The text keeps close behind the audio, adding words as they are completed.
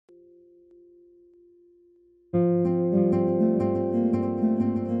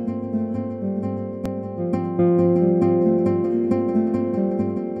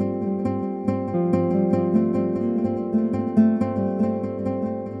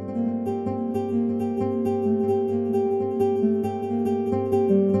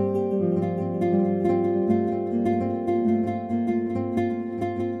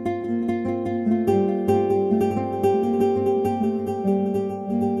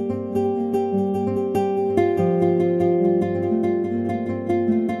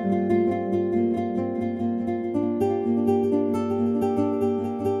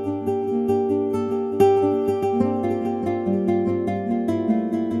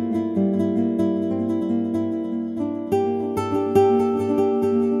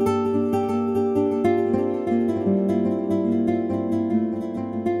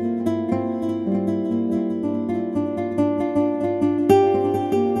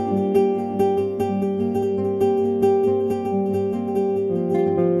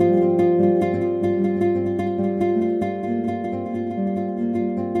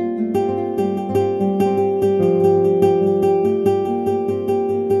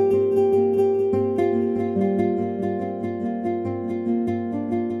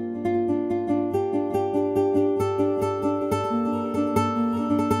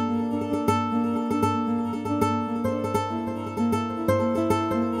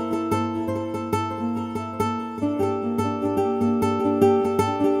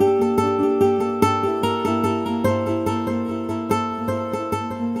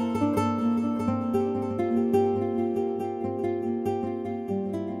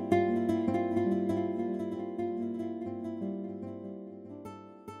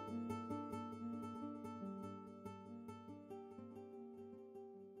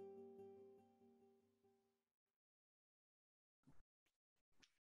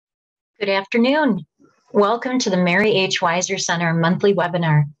Good afternoon. Welcome to the Mary H. Weiser Center monthly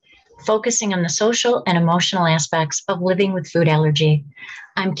webinar, focusing on the social and emotional aspects of living with food allergy.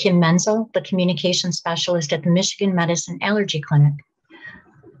 I'm Kim Menzel, the communication specialist at the Michigan Medicine Allergy Clinic.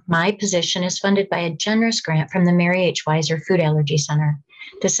 My position is funded by a generous grant from the Mary H. Weiser Food Allergy Center.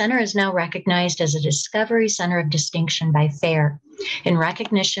 The center is now recognized as a Discovery Center of Distinction by FAIR in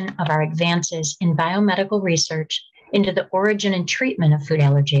recognition of our advances in biomedical research into the origin and treatment of food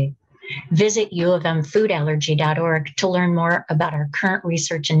allergy. Visit uofmfoodallergy.org to learn more about our current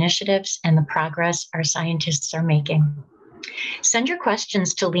research initiatives and the progress our scientists are making. Send your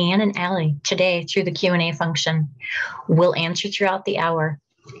questions to Lianne and Allie today through the Q&A function. We'll answer throughout the hour.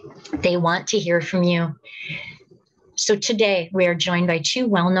 They want to hear from you. So today we are joined by two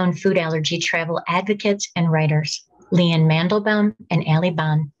well-known food allergy travel advocates and writers, Lianne Mandelbaum and Allie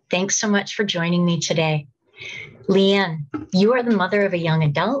Bahn. Thanks so much for joining me today. Lianne, you are the mother of a young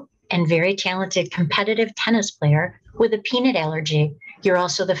adult and very talented competitive tennis player with a peanut allergy. You're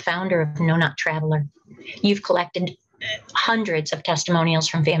also the founder of No Nut Traveler. You've collected hundreds of testimonials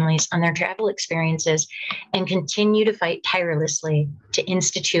from families on their travel experiences and continue to fight tirelessly to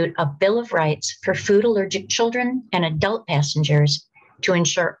institute a Bill of Rights for food allergic children and adult passengers to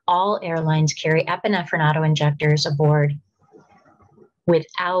ensure all airlines carry epinephrine auto-injectors aboard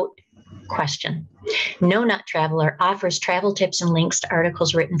without question. No Nut Traveler offers travel tips and links to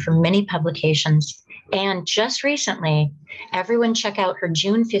articles written for many publications. And just recently, everyone check out her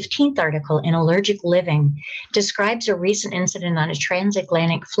June 15th article in Allergic Living, describes a recent incident on a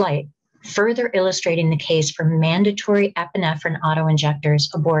transatlantic flight, further illustrating the case for mandatory epinephrine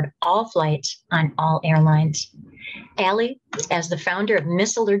auto-injectors aboard all flights on all airlines. Allie, as the founder of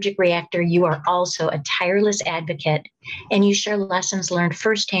Miss Allergic Reactor, you are also a tireless advocate, and you share lessons learned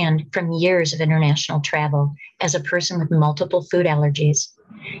firsthand from years of international travel as a person with multiple food allergies.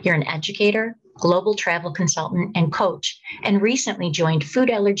 You're an educator, global travel consultant, and coach, and recently joined Food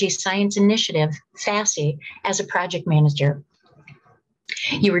Allergy Science Initiative, FASI, as a project manager.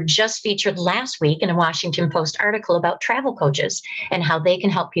 You were just featured last week in a Washington Post article about travel coaches and how they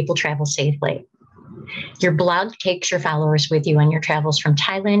can help people travel safely. Your blog takes your followers with you on your travels from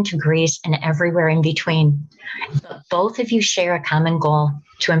Thailand to Greece and everywhere in between. But both of you share a common goal: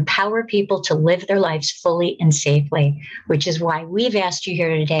 to empower people to live their lives fully and safely, which is why we've asked you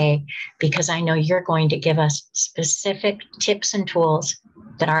here today, because I know you're going to give us specific tips and tools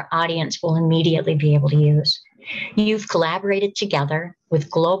that our audience will immediately be able to use. You've collaborated together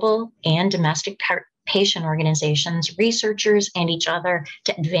with global and domestic patient organizations, researchers, and each other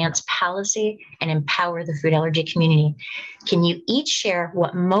to advance policy and empower the food allergy community. Can you each share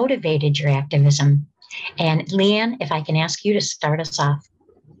what motivated your activism? And Lianne, if I can ask you to start us off.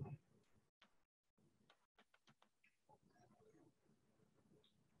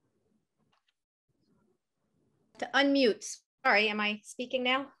 To unmute. Sorry, am I speaking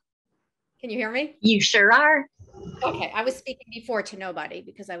now? Can you hear me? You sure are. Okay, I was speaking before to nobody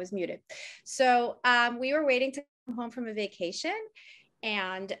because I was muted. So we were waiting to come home from a vacation,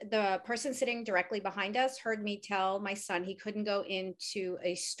 and the person sitting directly behind us heard me tell my son he couldn't go into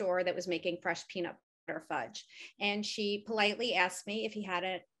a store that was making fresh peanut butter fudge. And she politely asked me if he had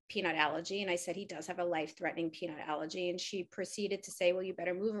a peanut allergy, and I said he does have a life-threatening peanut allergy. And she proceeded to say, well, you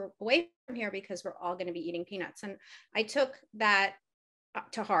better move away from here because we're all going to be eating peanuts. And I took that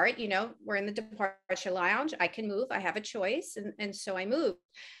to heart. You know, we're in the departure lounge. I can move. I have a choice. And so I moved.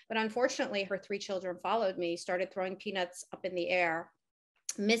 But unfortunately, her three children followed me, started throwing peanuts up in the air,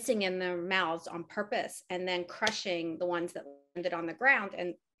 missing in their mouths on purpose, and then crushing the ones that landed on the ground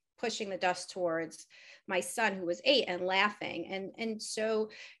and pushing the dust towards my son, who was 8, and laughing. And so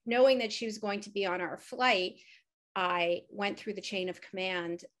knowing that she was going to be on our flight, I went through the chain of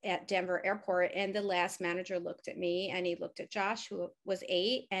command at Denver Airport, and the last manager looked at me and he looked at Josh, who was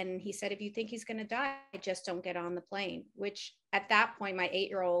 8, and he said, if you think he's going to die, just don't get on the plane. Which at that point, my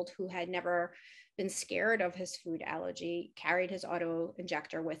 8-year-old, who had never been scared of his food allergy, carried his auto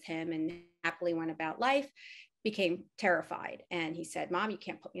injector with him and happily went about life, became terrified. And he said, Mom, you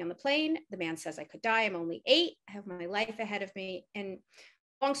can't put me on the plane. The man says I could die. I'm only 8. I have my life ahead of me. And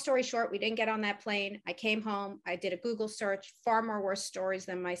long story short, we didn't get on that plane. I came home. I did a Google search, far more worse stories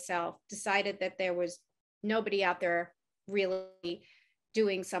than myself, decided that there was nobody out there really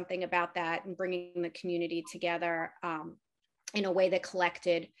doing something about that and bringing the community together in a way that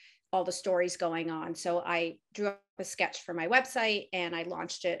collected all the stories going on. So I drew up a sketch for my website and I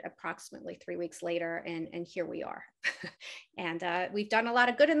launched it approximately 3 weeks later, and here we are. And we've done a lot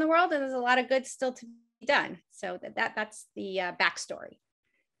of good in the world, and there's a lot of good still to be done. So that's the backstory.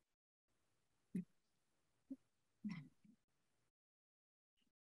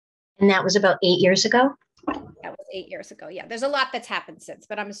 And that was about 8 years ago? That was 8 years ago. Yeah, there's a lot that's happened since,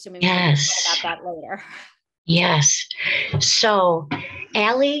 but I'm assuming Yes. we'll talk about that later. Yes. So,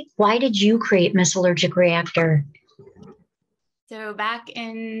 Allie, why did you create Miss Allergic Reactor? So back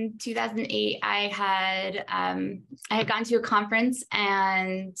in 2008, I had gone to a conference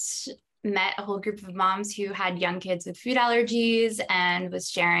and met a whole group of moms who had young kids with food allergies, and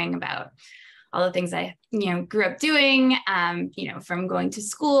was sharing about all the things I, grew up doing, from going to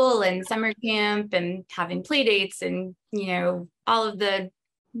school and summer camp and having play dates and, all of the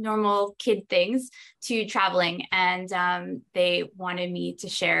normal kid things, to traveling. And they wanted me to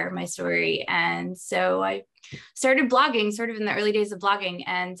share my story. And so I started blogging sort of in the early days of blogging.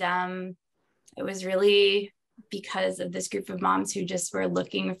 And it was really because of this group of moms who just were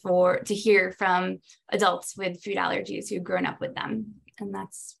looking to hear from adults with food allergies who'd grown up with them. And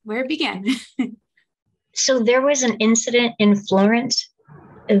that's where it began. So there was an incident in Florence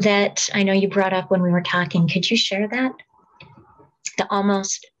that I know you brought up when we were talking. Could you share that? The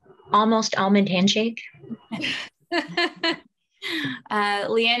almost almond handshake?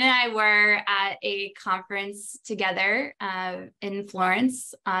 Lianne and I were at a conference together in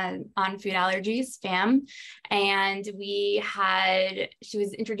Florence on food allergies, FAM, and she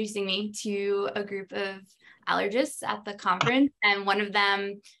was introducing me to a group of allergists at the conference, and one of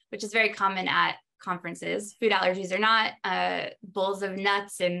them, which is very common at conferences, food allergies are not, bowls of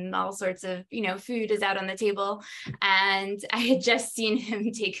nuts and all sorts of, food is out on the table. And I had just seen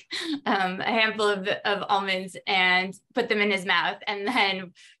him take a handful of almonds and put them in his mouth. And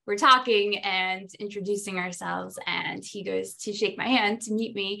then we're talking and introducing ourselves, and he goes to shake my hand to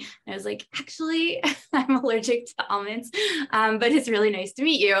meet me. And I was like, actually, I'm allergic to almonds, but it's really nice to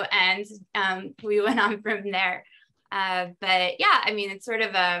meet you. And we went on from there. But yeah, it's sort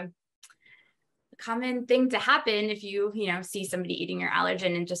of a common thing to happen if you see somebody eating your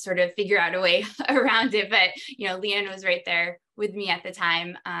allergen and just sort of figure out a way around it. But Lianne was right there with me at the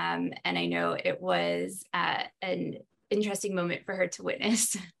time, and I know it was an interesting moment for her to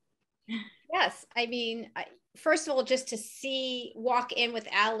witness. Yes, first of all, just to walk in with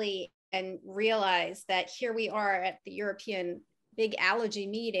Allie and realize that here we are at the European big allergy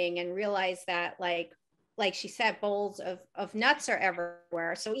meeting, and realize that like she said, bowls of nuts are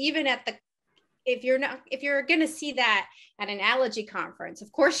everywhere. So even if you're going to see that at an allergy conference,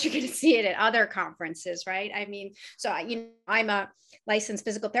 of course you're going to see it at other conferences, right? So I'm a licensed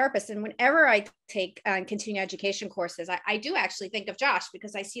physical therapist, and whenever I take continuing education courses, I do actually think of Josh,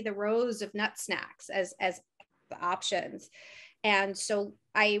 because I see the rows of nut snacks as options. And so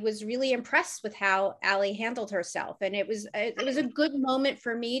I was really impressed with how Allie handled herself, and it was a good moment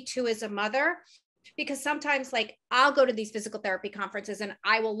for me too as a mother. Because sometimes I'll go to these physical therapy conferences and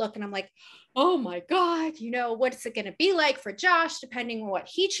I will look and I'm like, oh my God, what's it going to be like for Josh, depending on what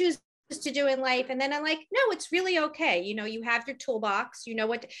he chooses to do in life. And then I'm like, no, it's really okay. You have your toolbox,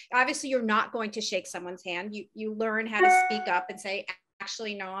 obviously you're not going to shake someone's hand. You learn how to speak up and say,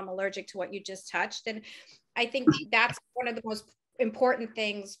 actually, no, I'm allergic to what you just touched. And I think that's one of the most important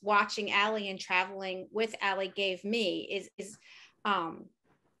things watching Allie and traveling with Allie gave me is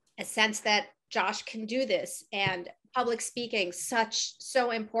a sense that Josh can do this, and public speaking,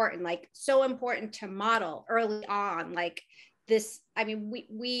 so important, so important to model early on, this.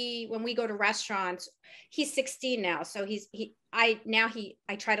 We when we go to restaurants, he's 16 now, so I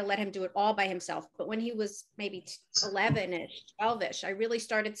try to let him do it all by himself. But when he was maybe 11-ish, 12-ish, I really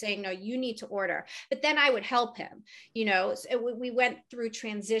started saying, no, you need to order. But then I would help him, so we went through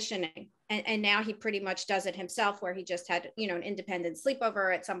transitioning. And now he pretty much does it himself, where he just had, an independent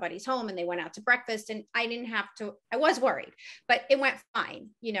sleepover at somebody's home, and they went out to breakfast, and I didn't have to, I was worried, but it went fine,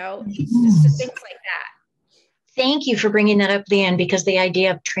 just things like that. Thank you for bringing that up, Lianne, because the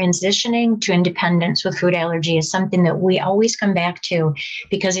idea of transitioning to independence with food allergy is something that we always come back to,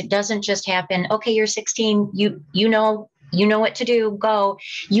 because it doesn't just happen. Okay, you're 16, you know what to do, go.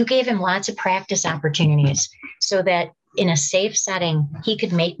 You gave him lots of practice opportunities so that in a safe setting, he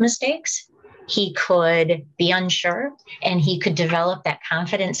could make mistakes, he could be unsure, and he could develop that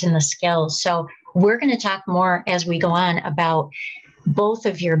confidence in the skills. So we're going to talk more as we go on about both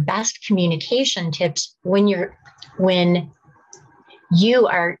of your best communication tips when you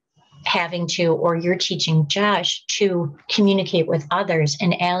are having to, or you're teaching Josh to communicate with others,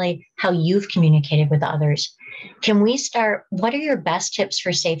 and Allie, how you've communicated with others. Can we start? What are your best tips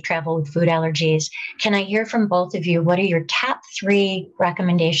for safe travel with food allergies? Can I hear from both of you? What are your top 3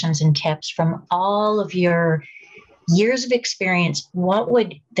 recommendations and tips from all of your years of experience? What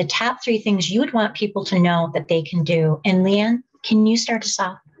would the top 3 things you would want people to know that they can do? And Lianne, can you start us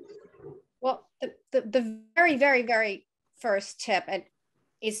off? Well, the very, very, very first tip, and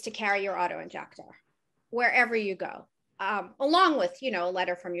is to carry your auto injector wherever you go, along with, you know, a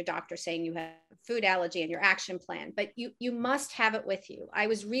letter from your doctor saying you have food allergy and your action plan, but you must have it with you. I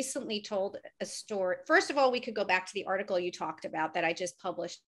was recently told a story. First of all, we could go back to the article you talked about that I just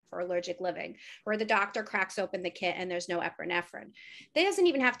published for Allergic Living, where the doctor cracks open the kit and there's no epinephrine. There doesn't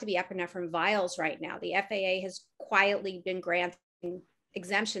even have to be epinephrine vials right now. The FAA has quietly been granting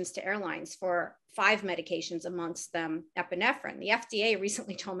exemptions to airlines for 5 medications, amongst them epinephrine. The FDA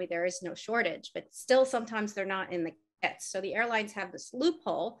recently told me there is no shortage, but still sometimes they're not in the kits. So the airlines have this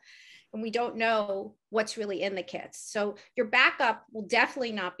loophole and we don't know what's really in the kits. So your backup will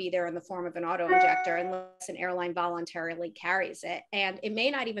definitely not be there in the form of an auto injector unless an airline voluntarily carries it. And it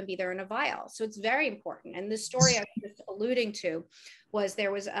may not even be there in a vial. So it's very important. And the story I was just alluding to was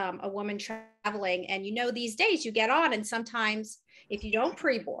there was a woman traveling, and you know, these days you get on and sometimes if you don't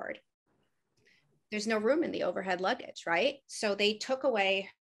pre-board, there's no room in the overhead luggage, right? So they took away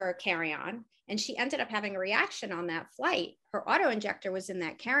her carry-on and she ended up having a reaction on that flight. Her auto injector was in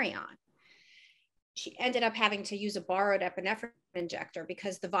that carry-on. She ended up having to use a borrowed epinephrine injector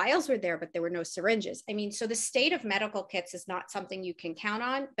because the vials were there, but there were no syringes. I mean, so the state of medical kits is not something you can count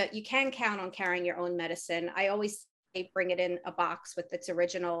on, but you can count on carrying your own medicine. I always say bring it in a box with its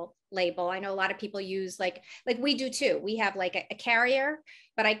original label. I know a lot of people use like we do too. We have like a carrier,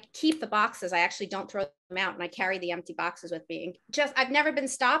 but I keep the boxes. I actually don't throw them out and I carry the empty boxes with me. I've never been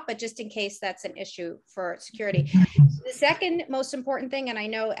stopped, but just in case that's an issue for security. The second most important thing, and I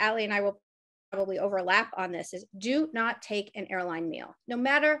know Allie and I will probably overlap on this, is do not take an airline meal, no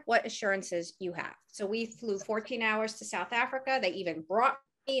matter what assurances you have. So we flew 14 hours to South Africa. They even brought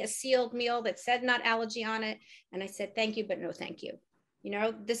me a sealed meal that said not allergy on it. And I said, thank you, but no, thank you. You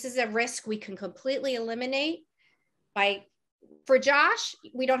know, this is a risk we can completely eliminate for Josh,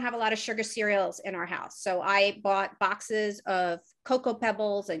 we don't have a lot of sugar cereals in our house. So I bought boxes of Cocoa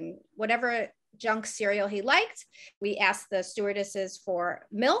Pebbles and whatever junk cereal he liked. We asked the stewardesses for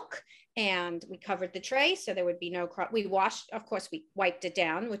milk and we covered the tray so there would be no we washed, of course, we wiped it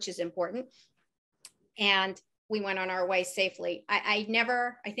down, which is important. And we went on our way safely. I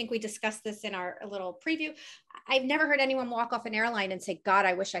think we discussed this in our little preview. I've never heard anyone walk off an airline and say, God,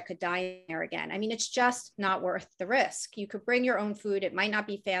 I wish I could die there again. I mean, it's just not worth the risk. You could bring your own food. It might not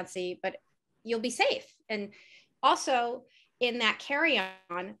be fancy, but you'll be safe. And also in that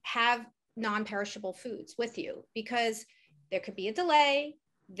carry-on, have non-perishable foods with you because there could be a delay.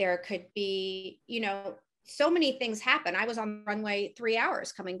 There could be, you know, so many things happen. I was on the runway 3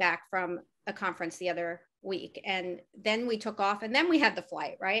 hours coming back from a conference the other week. And then we took off and then we had the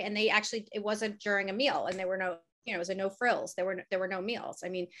flight, right? And it wasn't during a meal and there were no, you know, it was a no frills. There were no meals. I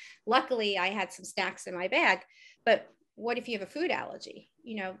mean, luckily I had some snacks in my bag, but what if you have a food allergy?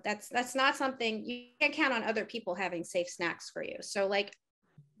 You know, that's not something you can't count on other people having safe snacks for you. So like,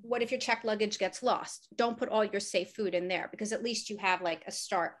 what if your checked luggage gets lost? Don't put all your safe food in there because at least you have like a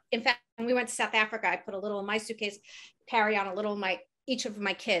start. In fact, when we went to South Africa, I put a little in my suitcase, carry on a little in each of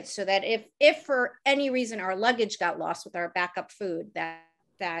my kids, so that if for any reason our luggage got lost with our backup food,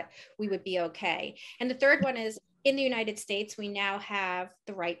 that we would be okay. And the third one is in the United States, we now have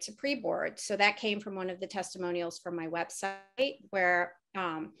the right to pre-board. So that came from one of the testimonials from my website where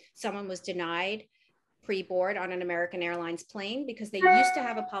someone was denied pre-board on an American Airlines plane because they used to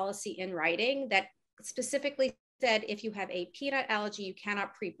have a policy in writing that specifically said if you have a peanut allergy, you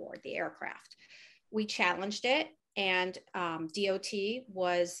cannot pre-board the aircraft. We challenged it. And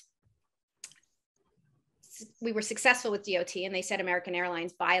we were successful with DOT and they said American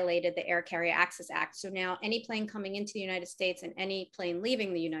Airlines violated the Air Carrier Access Act. So now any plane coming into the United States and any plane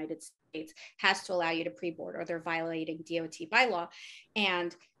leaving the United States has to allow you to pre-board or they're violating DOT bylaw.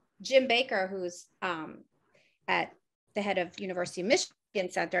 And Jim Baker, who's at the head of University of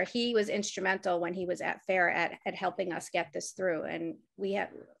Michigan Center, he was instrumental when he was at FAIR at helping us get this through. And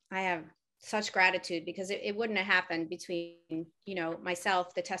I have such gratitude because it wouldn't have happened between, you know,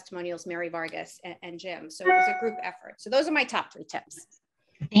 myself, the testimonials, Mary Vargas and Jim. So it was a group effort. So those are my top 3 tips.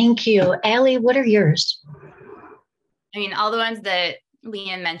 Thank you. Allie, what are yours? I mean, all the ones that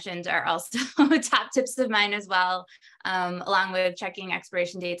Lianne mentioned are also top tips of mine as well, along with checking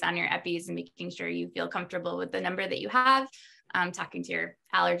expiration dates on your EPIs and making sure you feel comfortable with the number that you have, talking to your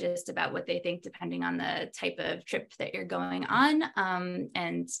allergist about what they think depending on the type of trip that you're going on,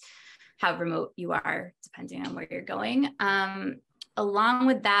 and how remote you are depending on where you're going. Along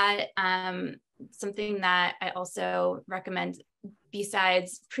with that, something that I also recommend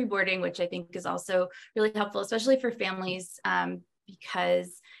besides pre-boarding, which I think is also really helpful, especially for families,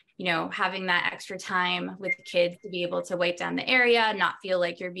 because, you know, having that extra time with the kids to be able to wipe down the area, not feel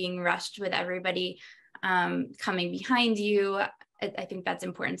like you're being rushed with everybody coming behind you. I think that's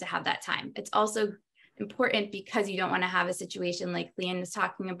important to have that time. It's also important because you don't want to have a situation like Lianne was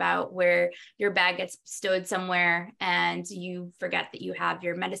talking about where your bag gets stowed somewhere and you forget that you have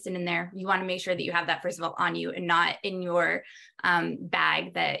your medicine in there. You want to make sure that you have that, first of all, on you and not in your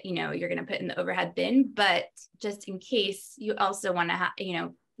bag that, you know, you're going to put in the overhead bin. But just in case, you also want to you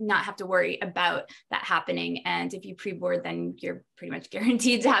know, not have to worry about that happening. And if you pre-board, then you're pretty much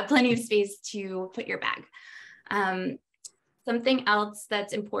guaranteed to have plenty of space to put your bag. Something else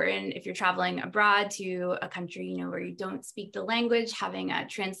that's important if you're traveling abroad to a country, you know, where you don't speak the language, having a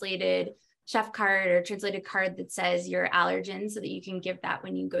translated chef card or translated card that says your allergen so that you can give that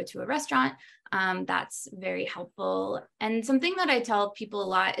when you go to a restaurant. That's very helpful. And something that I tell people a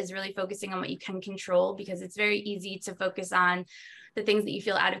lot is really focusing on what you can control, because it's very easy to focus on the things that you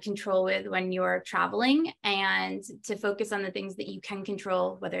feel out of control with when you're traveling, and to focus on the things that you can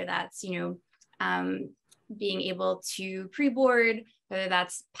control, whether that's, you know, being able to pre-board, whether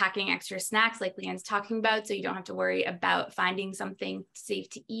that's packing extra snacks like Lianne's talking about, so you don't have to worry about finding something safe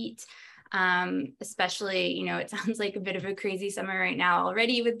to eat. Especially, you know, it sounds like a bit of a crazy summer right now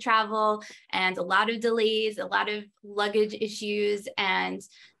already with travel and a lot of delays, a lot of luggage issues, and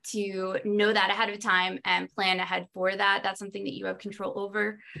to know that ahead of time and plan ahead for that, that's something that you have control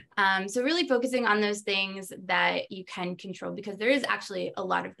over. So really focusing on those things that you can control, because there is actually a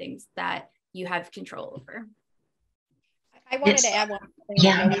lot of things that you have control over. I wanted to add one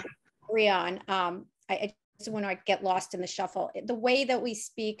thing that we agree on. I just want to get lost in the shuffle. The way that we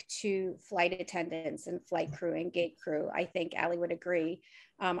speak to flight attendants and flight crew and gate crew, I think Allie would agree,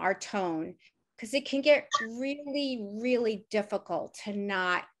 our tone, because it can get really, really difficult to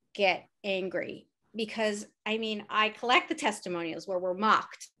not get angry. Because I mean, I collect the testimonials where we're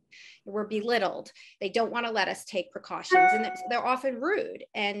mocked, we're belittled. They don't want to let us take precautions, and they're often rude.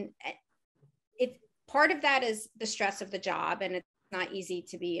 And part of that is the stress of the job, and it's not easy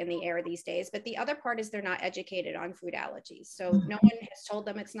to be in the air these days. But the other part is they're not educated on food allergies. So no one has told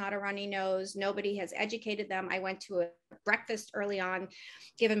them it's not a runny nose. Nobody has educated them. I went to a breakfast early on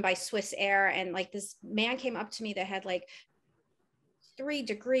given by Swiss Air, and like this man came up to me that had like 3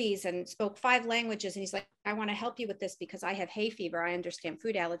 degrees and spoke 5 languages. And he's like, I want to help you with this because I have hay fever. I understand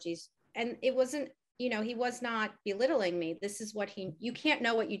food allergies. And it wasn't, you know, he was not belittling me. This is what you can't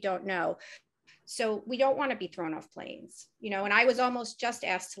know what you don't know. So we don't want to be thrown off planes, you know, and I was almost just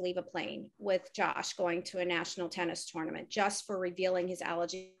asked to leave a plane with Josh going to a national tennis tournament just for revealing his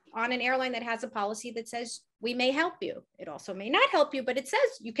allergy on an airline that has a policy that says we may help you. It also may not help you, but it says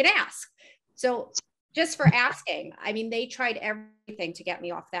you can ask. So just for asking, I mean, they tried everything to get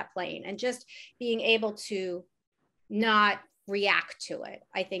me off that plane, and just being able to not react to it,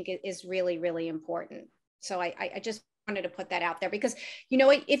 I think it is really, really important. So I just wanted to put that out there, because, you know,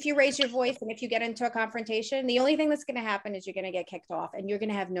 if you raise your voice and if you get into a confrontation, the only thing that's going to happen is you're going to get kicked off, and you're going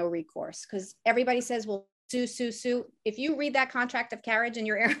to have no recourse, because everybody says, well, sue. If you read that contract of carriage in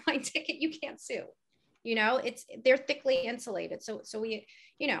your airline ticket, you can't sue. You know, they're thickly insulated. So we,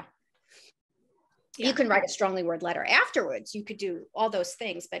 you know, you can write a strongly worded letter afterwards. You could do all those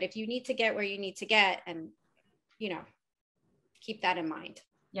things, but if you need to get where you need to get, and, you know, keep that in mind.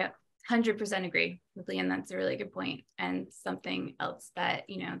 Yep. 100% agree with Lianne. That's a really good point, and something else that,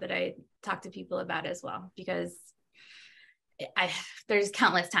 you know, that I talk to people about as well, because there's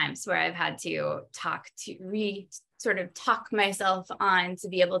countless times where I've had to sort of talk myself on to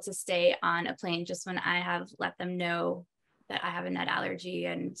be able to stay on a plane just when I have let them know that I have a nut allergy,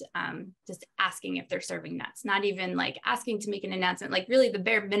 and just asking if they're serving nuts, not even like asking to make an announcement, like really the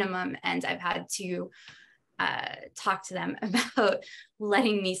bare minimum. And I've had to talk to them about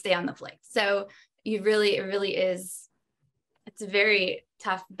letting me stay on the flight. So it really is, it's a very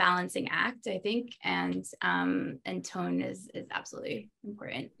tough balancing act, I think. And tone is absolutely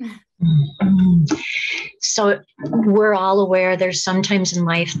important. So we're all aware there's sometimes in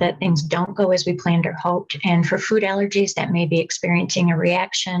life that things don't go as we planned or hoped. And for food allergies, that may be experiencing a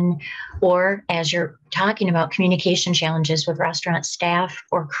reaction, or as you're talking about, communication challenges with restaurant staff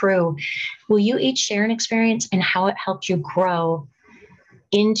or crew. Will you each share an experience and how it helped you grow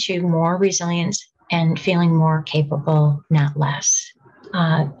into more resilience and feeling more capable, not less?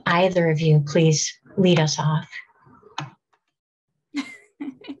 Either of you, please lead us off.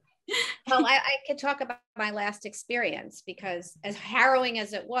 Well, I could talk about my last experience, because as harrowing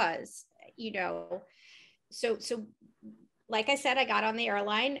as it was, you know, so like I said, I got on the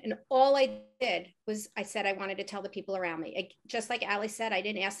airline, and all I did was I said I wanted to tell the people around me. Just like Allie said, I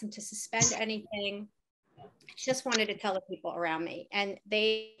didn't ask them to suspend anything. I just wanted to tell the people around me, and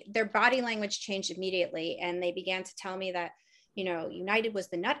their body language changed immediately, and they began to tell me that, you know, United was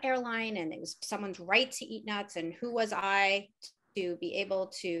the nut airline, and it was someone's right to eat nuts, and who was I to be able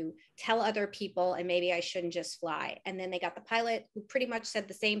to tell other people, and maybe I shouldn't just fly. And then they got the pilot who pretty much said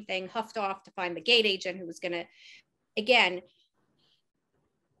the same thing, huffed off to find the gate agent who was going to, again,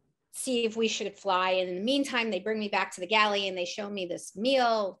 see if we should fly. And in the meantime, they bring me back to the galley and they show me this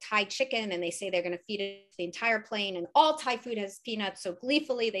meal, Thai chicken, and they say they're going to feed it to the entire plane, and all Thai food has peanuts. So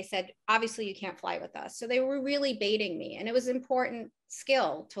gleefully, they said, obviously you can't fly with us. So they were really baiting me. And it was an important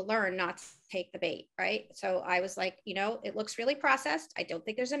skill to learn not to take the bait, right? So I was like, you know, it looks really processed. I don't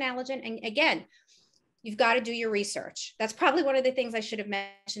think there's an allergen. And again, you've got to do your research. That's probably one of the things I should have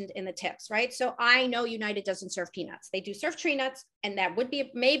mentioned in the tips, right? So I know United doesn't serve peanuts. They do serve tree nuts, and that would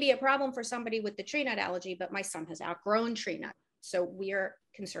be maybe a problem for somebody with the tree nut allergy, but my son has outgrown tree nuts. So we're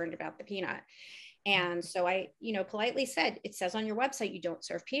concerned about the peanut. And so I, you know, politely said, it says on your website, you don't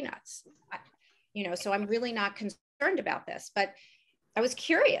serve peanuts. You know, so I'm really not concerned about this, but I was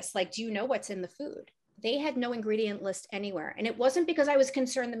curious, like, do you know what's in the food? They had no ingredient list anywhere. And it wasn't because I was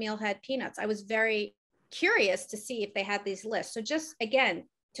concerned the meal had peanuts. I was very curious to see if they had these lists. So just again,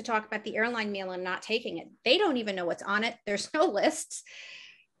 to talk about the airline meal and not taking it, they don't even know what's on it. There's no lists.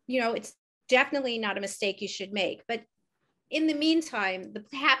 You know, it's definitely not a mistake you should make. But in the meantime, the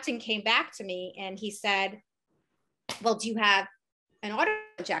captain came back to me and he said, well, do you have an auto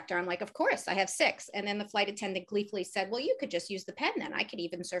injector? I'm like, of course, I have 6. And then the flight attendant gleefully said, well, you could just use the pen then. I could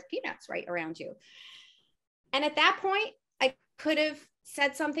even serve peanuts right around you. And at that point, I could have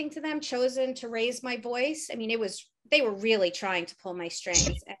said something to them, chosen to raise my voice. I mean, they were really trying to pull my strings.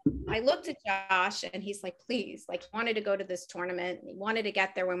 And I looked at Josh and he's like, please, like, he wanted to go to this tournament. He wanted to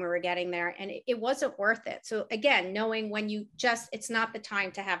get there when we were getting there, and it wasn't worth it. So again, knowing when you just, it's not the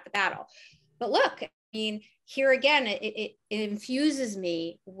time to have the battle. But look, I mean, here again, it infuses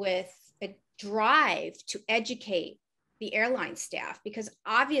me with a drive to educate the airline staff, because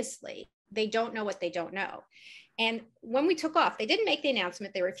obviously they don't know what they don't know. And when we took off, they didn't make the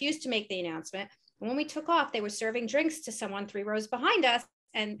announcement. They refused to make the announcement. And when we took off, they were serving drinks to someone 3 rows behind us.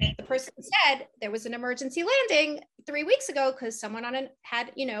 And the person said there was an emergency landing 3 weeks ago because someone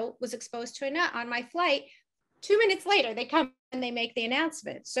was exposed to a nut on my flight. 2 minutes later, they come and they make the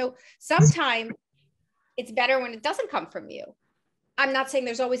announcement. So sometimes it's better when it doesn't come from you. I'm not saying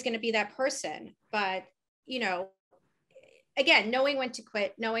there's always going to be that person, but, you know, again, knowing when to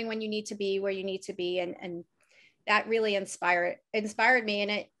quit, knowing when you need to be where you need to be. And that really inspired me.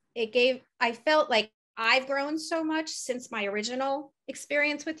 And I felt like I've grown so much since my original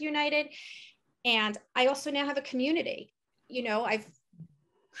experience with United. And I also now have a community. You know, I've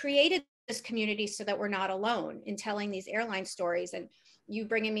created this community so that we're not alone in telling these airline stories, and you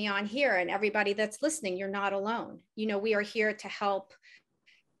bringing me on here, and everybody that's listening, you're not alone. You know, we are here to help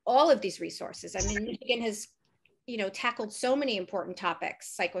all of these resources. I mean, Michigan has, you know, tackled so many important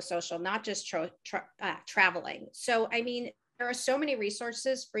topics, psychosocial, not just traveling. So, I mean, there are so many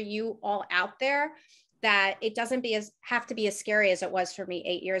resources for you all out there that it doesn't have to be as scary as it was for me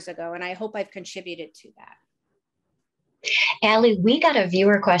 8 years ago. And I hope I've contributed to that. Allie, we got a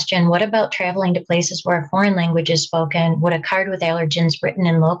viewer question. What about traveling to places where a foreign language is spoken? Would a card with allergens written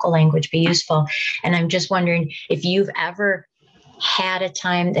in local language be useful? And I'm just wondering if you've ever had a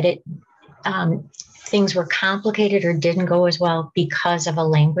time that things were complicated or didn't go as well because of a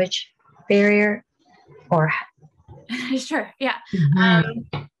language barrier, or Sure, yeah.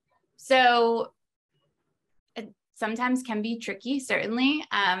 So it sometimes can be tricky, certainly.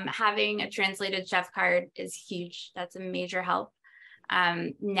 Having a translated chef card is huge. That's a major help.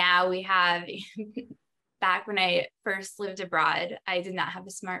 Now we have, back when I first lived abroad, I did not have a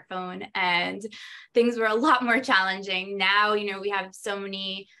smartphone and things were a lot more challenging. Now, you know, we have so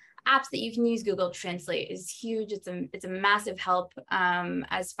many apps that you can use. Google Translate is huge. It's a massive help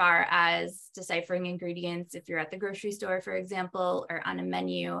as far as deciphering ingredients if you're at the grocery store, for example, or on a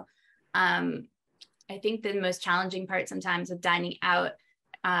menu. I think the most challenging part sometimes with dining out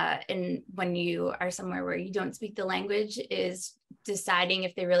and when you are somewhere where you don't speak the language is deciding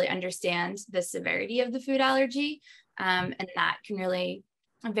if they really understand the severity of the food allergy. And that can really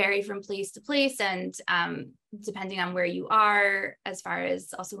vary from place to place, and depending on where you are, as far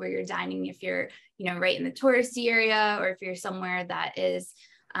as also where you're dining, if you're, you know, right in the touristy area, or if you're somewhere that is,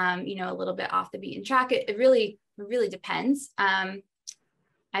 you know, a little bit off the beaten track, it really depends.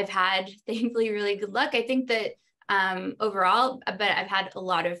 I've had, thankfully, really good luck. I think that overall, but I've had a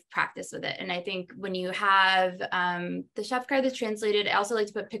lot of practice with it. And I think when you have the chef card that's translated, I also like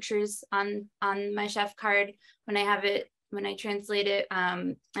to put pictures on my chef card when I have it, when I translate it,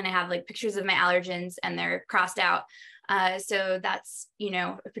 and I have like pictures of my allergens and they're crossed out. So that's, you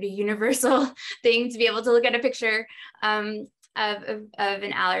know, a pretty universal thing to be able to look at a picture. of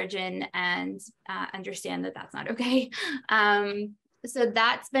an allergen and understand that that's not okay. So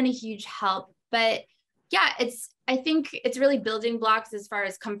that's been a huge help. But yeah, I think it's really building blocks as far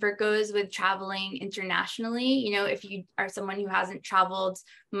as comfort goes with traveling internationally. You know, if you are someone who hasn't traveled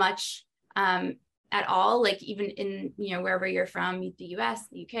much at all, like even in, you know, wherever you're from, the US,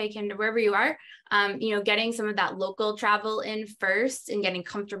 the UK, Canada, wherever you are, you know, getting some of that local travel in first and getting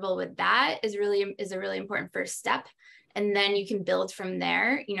comfortable with that is a really important first step. And then you can build from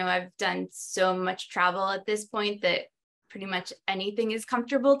there. You know, I've done so much travel at this point that pretty much anything is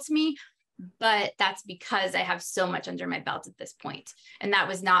comfortable to me, but that's because I have so much under my belt at this point. And that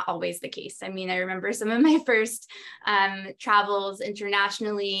was not always the case. I mean, I remember some of my first travels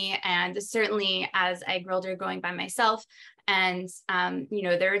internationally, and certainly as I grew older going by myself. And, you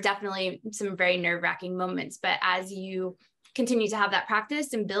know, there were definitely some very nerve-wracking moments, but as you continue to have that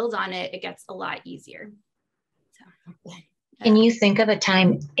practice and build on it, it gets a lot easier. So. Can you think of a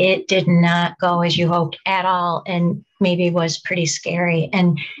time it did not go as you hoped at all and maybe was pretty scary?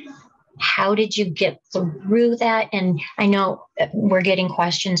 And how did you get through that? And I know we're getting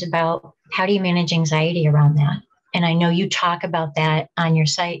questions about how do you manage anxiety around that? And I know you talk about that on your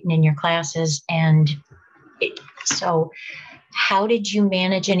site and in your classes. And so how did you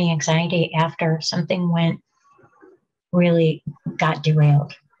manage any anxiety after something really got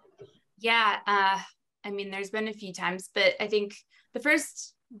derailed? Yeah, I mean, there's been a few times, but I think the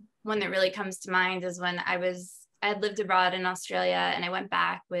first one that really comes to mind is when I had lived abroad in Australia, and I went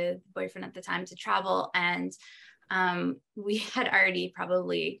back with a boyfriend at the time to travel. And we had already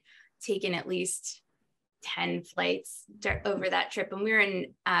probably taken at least 10 flights over that trip. And we were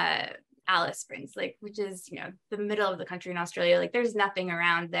in Alice Springs, like, which is, you know, the middle of the country in Australia. Like, there's nothing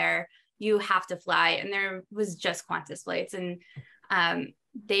around there. You have to fly. And there was just Qantas flights. And I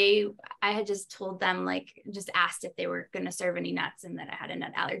had just told them, like, just asked if they were going to serve any nuts and that I had a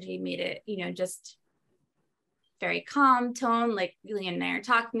nut allergy, made it, you know, just very calm tone, like Lianne and I are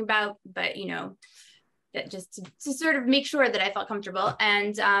talking about, but, you know, that just to sort of make sure that I felt comfortable.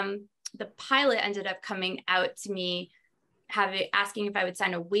 And the pilot ended up coming out to me, asking if I would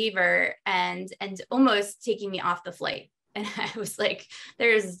sign a waiver and almost taking me off the flight. And I was like,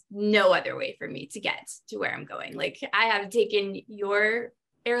 there's no other way for me to get to where I'm going. Like, I have taken your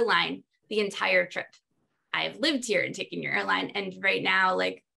airline the entire trip. I have lived here and taken your airline. And right now,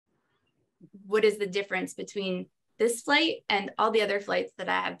 like, what is the difference between this flight and all the other flights that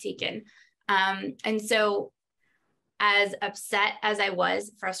I have taken? And so as upset as I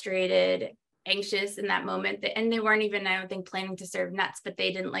was, frustrated, anxious in that moment, and they weren't even, I don't think, planning to serve nuts, but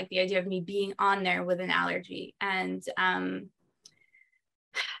they didn't like the idea of me being on there with an allergy. And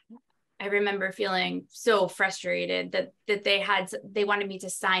I remember feeling so frustrated that they wanted me to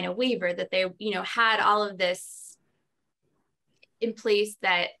sign a waiver, that they, you know, had all of this in place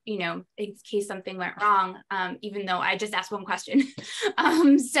that, you know, in case something went wrong, even though I just asked one question.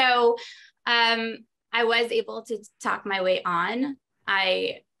 So I was able to talk my way on.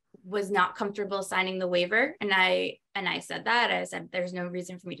 I was not comfortable signing the waiver. And I said that. I said, there's no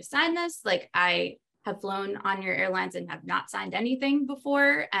reason for me to sign this. Like, I have flown on your airlines and have not signed anything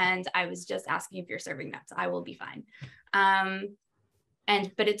before. And I was just asking if you're serving nuts. I will be fine.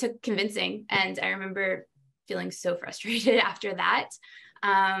 But it took convincing. And I remember feeling so frustrated after that.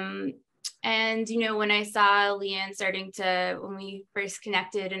 And, you know, when I saw Lianne when we first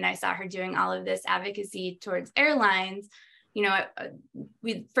connected and I saw her doing all of this advocacy towards airlines, you know,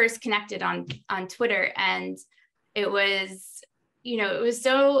 we first connected on Twitter, and it was, you know, it was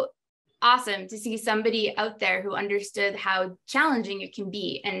so awesome to see somebody out there who understood how challenging it can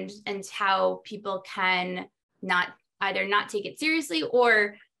be and how people can either not take it seriously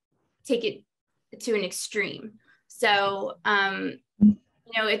or take it to an extreme. So, you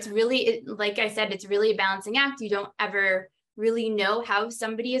know, it's really, like I said, it's really a balancing act. You don't ever really know how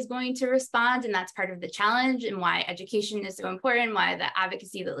somebody is going to respond. And that's part of the challenge, and why education is so important, why the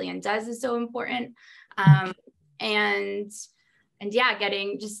advocacy that Lianne does is so important. And yeah,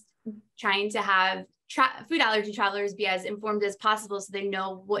 trying to have food allergy travelers be as informed as possible so they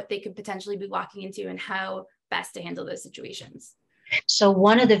know what they could potentially be walking into and how best to handle those situations. So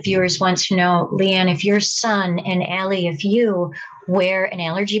one of the viewers wants to know, Lianne, if your son, and Allie, if you wear an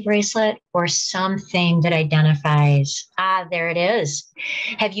allergy bracelet or something that identifies, there it is.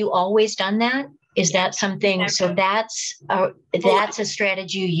 Have you always done that? Is that something? So that's a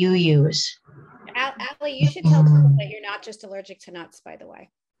strategy you use. Allie, you should tell people that you're not just allergic to nuts, by the way.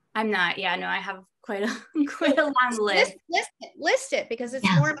 I'm not. Yeah, no, I have quite a long list. List it because it's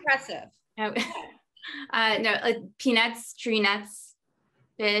more impressive. No, like peanuts, tree nuts,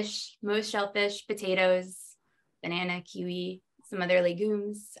 fish, most shellfish, potatoes, banana, kiwi, some other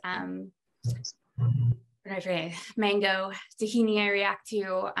legumes. I forget, mango, tahini I react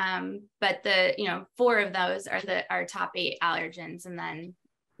to. But the, 4 of those are our top 8 allergens. And then,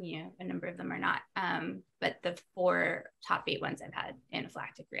 a number of them are not. But the 4 top 8 ones I've had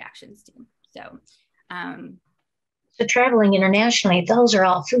anaphylactic reactions to. So traveling internationally, those are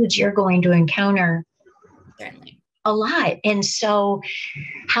all foods you're going to encounter certainly a lot. And so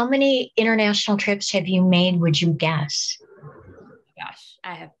how many international trips have you made, would you guess? Gosh,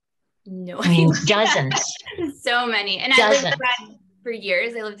 I have no I mean, idea. dozens. So many. And dozens. I lived abroad for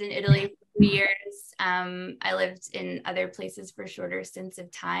years. I lived in Italy for 3 years. I lived in other places for shorter stints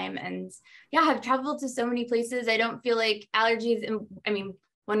of time. And yeah, I've traveled to so many places. I don't feel like allergies,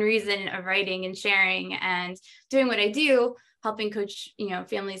 one reason of writing and sharing and doing what I do, helping coach,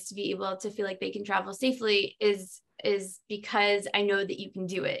 families to be able to feel like they can travel safely is because I know that you can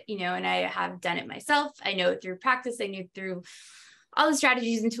do it, and I have done it myself. I know through practice, I knew through all the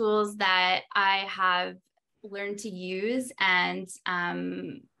strategies and tools that I have learned to use, and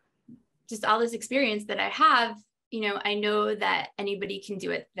just all this experience that I have, I know that anybody can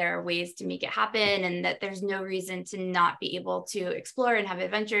do it. There are ways to make it happen, and that there's no reason to not be able to explore and have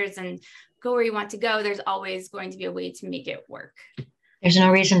adventures and go where you want to go. There's always going to be a way to make it work. There's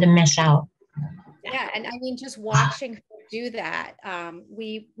no reason to miss out. Yeah. And just watching her do that,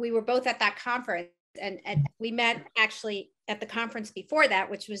 we were both at that conference, and we met actually at the conference before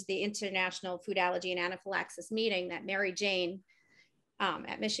that, which was the International Food Allergy and Anaphylaxis meeting that Mary Jane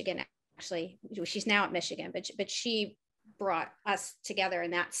at Michigan, actually, she's now at Michigan, but she brought us together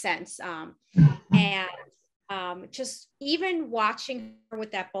in that sense. Just even watching her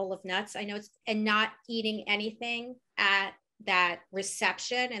with that bowl of nuts, I know and not eating anything at that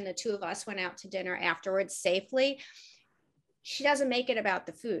reception, and the 2 of us went out to dinner afterwards safely. She doesn't make it about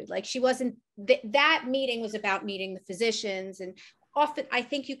the food. Like, she wasn't, that meeting was about meeting the physicians. And often I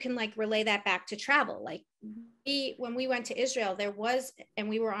think you can relay that back to travel. Like, when we went to Israel, and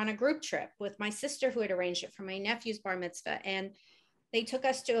we were on a group trip with my sister, who had arranged it for my nephew's bar mitzvah. And they took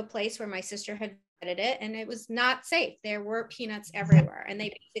us to a place where my sister had vetted it, and it was not safe. There were peanuts everywhere. And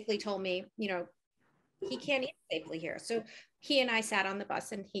they basically told me, he can't eat safely here. So he and I sat on the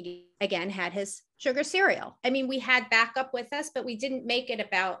bus, and he again had his sugar cereal. We had backup with us, but we didn't make it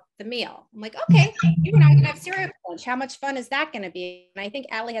about the meal. I'm like, okay, you and I can have cereal for lunch. How much fun is that going to be? And I think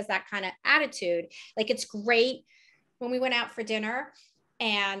Allie has that kind of attitude. Like, it's great. When we went out for dinner,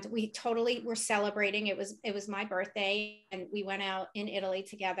 and we totally were celebrating, it was my birthday, and we went out in Italy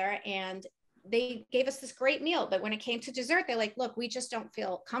together, and they gave us this great meal. But when it came to dessert, they're like, look, we just don't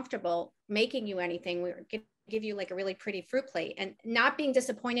feel comfortable making you anything. We're going to give you a really pretty fruit plate, and not being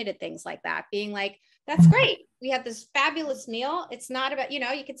disappointed at things like that, being like, that's great. We had this fabulous meal. It's not about, you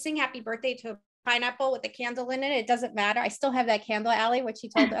could sing happy birthday to a pineapple with a candle in it. It doesn't matter. I still have that candle, Allie, which he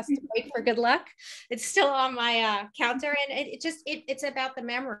told us to wait for good luck. It's still on my counter. And it's about the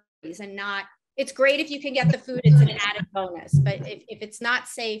memories, and not, it's great if you can get the food, it's an added bonus. But if it's not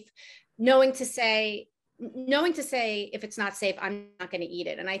safe, knowing to say, if it's not safe, I'm not going to eat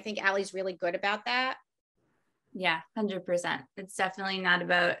it. And I think Allie's really good about that. Yeah, 100%. It's definitely not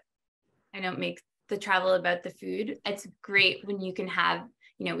about, I don't make the travel about the food. It's great when you can have,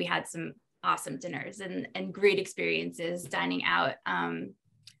 we had some awesome dinners and great experiences dining out.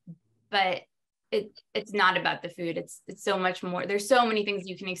 But it's not about the food. It's so much more. There's so many things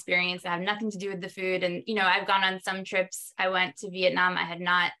you can experience that have nothing to do with the food. And, I've gone on some trips. I went to Vietnam. I had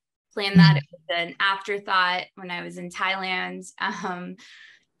not planned that. It was an afterthought. When I was in Thailand,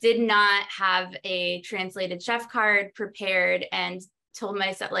 did not have a translated chef card prepared, and told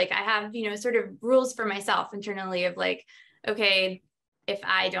myself, I have, sort of rules for myself internally of okay, if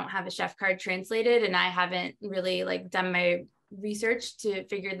I don't have a chef card translated and I haven't really done my research to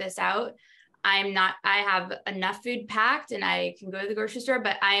figure this out, I have enough food packed and I can go to the grocery store,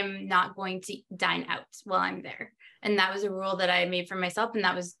 but I'm not going to dine out while I'm there. And that was a rule that I made for myself, and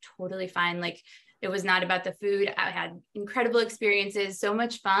that was totally fine. It was not about the food. I had incredible experiences, so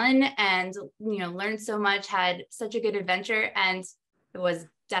much fun, and, learned so much, had such a good adventure, and it was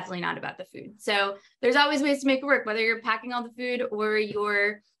definitely not about the food. So there's always ways to make it work, whether you're packing all the food or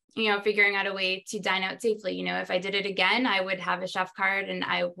you're, figuring out a way to dine out safely. If I did it again, I would have a chef card, and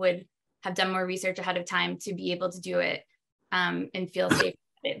I would have done more research ahead of time to be able to do it and feel safe.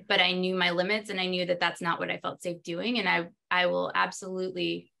 But I knew my limits, and I knew that that's not what I felt safe doing. And I will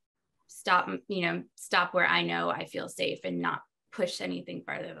absolutely stop where I know I feel safe, and not push anything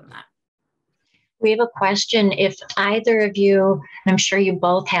farther than that. We have a question. If either of you, and I'm sure you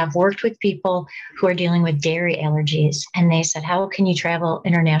both have, worked with people who are dealing with dairy allergies, and they said, how can you travel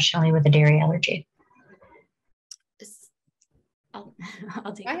internationally with a dairy allergy? I'll,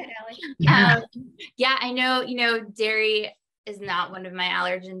 I'll take Go it. ahead, Allie. Yeah, I know, dairy is not one of my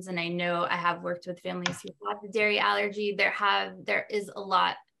allergens. And I know I have worked with families who have the dairy allergy. There is a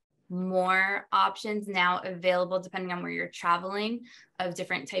lot more options now available depending on where you're traveling of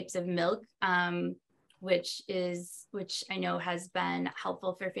different types of milk, which I know has been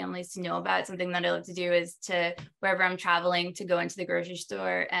helpful for families to know about. Something that I love to do is to, wherever I'm traveling, to go into the grocery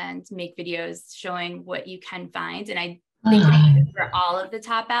store and make videos showing what you can find. And I think for all of the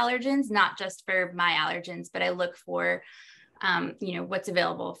top allergens, not just for my allergens, but I look for what's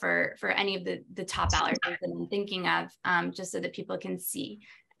available for any of the top allergens that I'm thinking of, just so that people can see.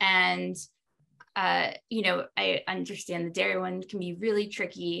 And, I understand the dairy one can be really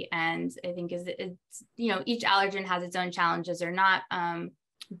tricky. And I think it's each allergen has its own challenges or not.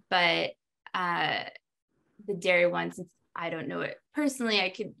 But the dairy ones, I don't know it personally, I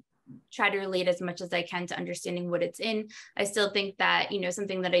could try to relate as much as I can to understanding what it's in. I still think that,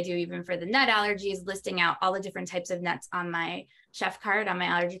 something that I do even for the nut allergy is listing out all the different types of nuts on my chef card, on my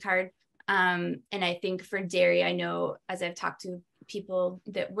allergy card. And I think for dairy, I know, as I've talked to people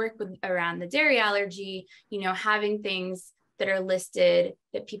that work with around the dairy allergy, having things that are listed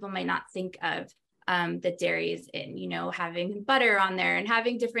that people might not think of, that dairy is in, having butter on there and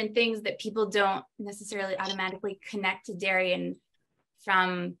having different things that people don't necessarily automatically connect to dairy. And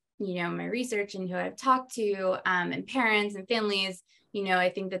from my research and who I've talked to, and parents and families, I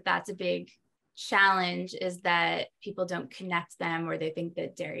think that that's a big challenge, is that people don't connect them, or they think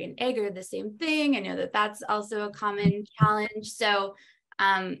that dairy and egg are the same thing. I know that that's also a common challenge. So,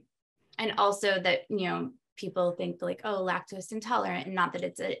 and also that, people think like, oh, lactose intolerant, and not that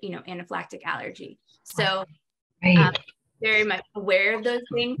it's a, anaphylactic allergy. So, very much aware of those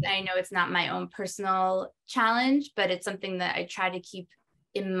things. I know it's not my own personal challenge, but it's something that I try to keep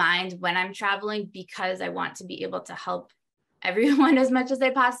in mind when I'm traveling, because I want to be able to help everyone as much as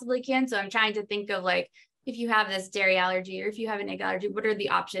I possibly can. So I'm trying to think of, like, if you have this dairy allergy or if you have an egg allergy, what are the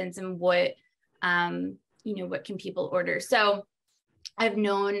options, and what can people order? So I've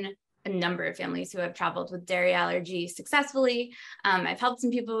known a number of families who have traveled with dairy allergy successfully. I've helped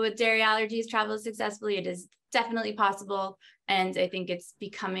some people with dairy allergies travel successfully. It is definitely possible. And I think it's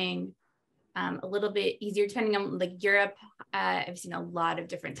becoming a little bit easier depending on, like, Europe. I've seen a lot of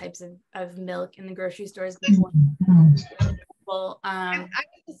different types of milk in the grocery stores. I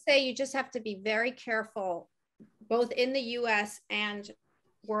would say you just have to be very careful, both in the US and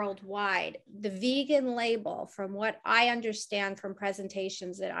worldwide. The vegan label, from what I understand from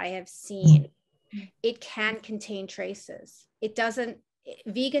presentations that I have seen, it can contain traces.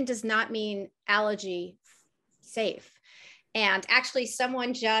 Vegan does not mean allergy safe. And actually,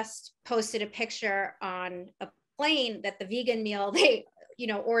 someone just posted a picture on a plane that the vegan meal they,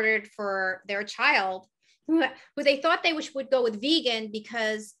 ordered for their child, who they thought they would go with vegan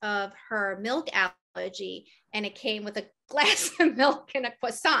because of her milk allergy, and it came with a glass of milk and a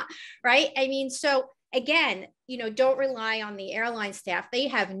croissant, right? I mean, so again, don't rely on the airline staff. They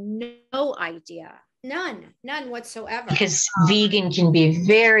have no idea. None whatsoever. Because vegan can be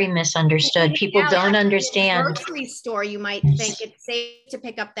very misunderstood. People don't understand. In the grocery store, you might think it's safe to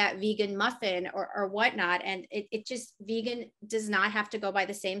pick up that vegan muffin or whatnot. And it just, vegan does not have to go by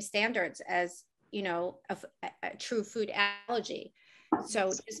the same standards as, a true food allergy. So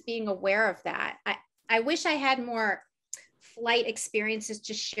just being aware of that. I wish I had more flight experiences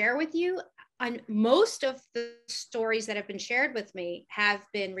to share with you. On most of the stories that have been shared with me have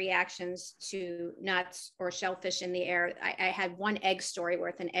been reactions to nuts or shellfish in the air. I had one egg story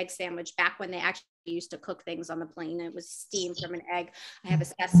with an egg sandwich back when they actually used to cook things on the plane. It was steamed from an egg. I have a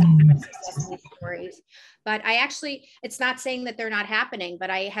sesame stories, but it's not saying that they're not happening,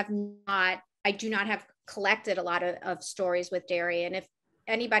 but I do not have collected a lot of stories with dairy. And if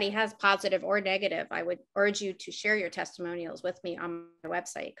anybody has positive or negative, I would urge you to share your testimonials with me on my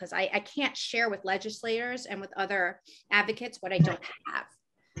website, because I can't share with legislators and with other advocates what I don't have.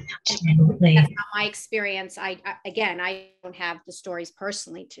 Absolutely. That's not my experience. I don't have the stories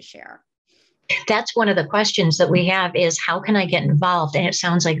personally to share. That's one of the questions that we have, is how can I get involved? And it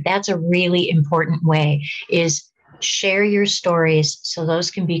sounds like that's a really important way, is share your stories so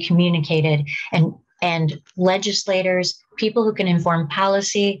those can be communicated, and legislators, people who can inform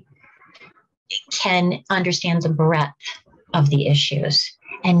policy, can understand the breadth of the issues.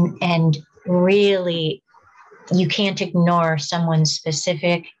 And really, you can't ignore someone's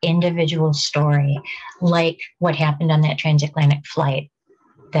specific individual story, like what happened on that transatlantic flight.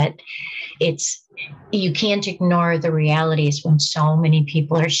 That you can't ignore the realities when so many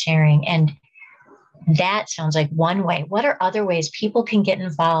people are sharing. And that sounds like one way. What are other ways people can get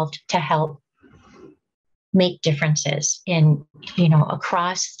involved to help make differences in,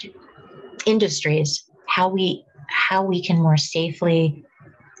 across industries, how we can more safely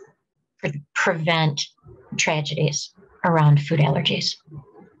prevent tragedies around food allergies.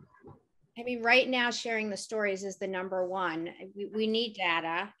 I mean, right now, sharing the stories is the number one. We need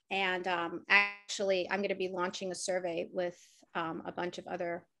data. And actually, I'm going to be launching a survey with a bunch of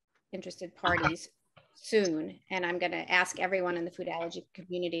other interested parties soon. And I'm going to ask everyone in the food allergy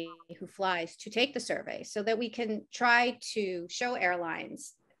community who flies to take the survey so that we can try to show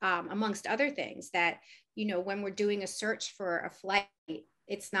airlines, amongst other things, that, when we're doing a search for a flight,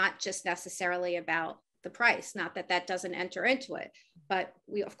 it's not just necessarily about the price, not that that doesn't enter into it, but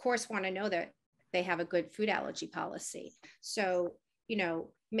we of course want to know that they have a good food allergy policy. So,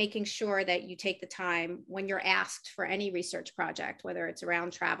 making sure that you take the time when you're asked for any research project, whether it's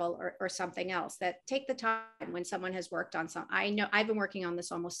around travel or something else, that take the time when someone has worked on something. I know I've been working on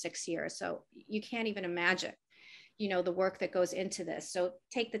this almost 6 years, so you can't even imagine, the work that goes into this. So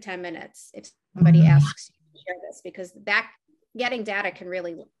take the 10 minutes if somebody asks you to share this, because that getting data can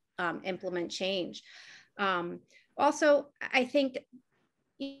really implement change. Also, I think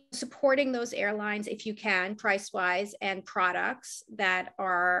supporting those airlines, if you can, price-wise, and products that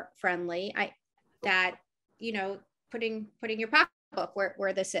are friendly, putting your pocketbook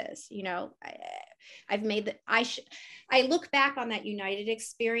where this is, I look back on that United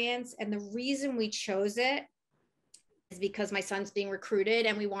experience, and the reason we chose it is because my son's being recruited,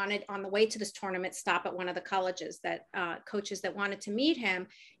 and we wanted, on the way to this tournament, stop at one of the colleges that coaches that wanted to meet him.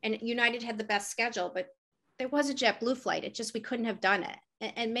 And United had the best schedule, but there was a JetBlue flight. It just, we couldn't have done it.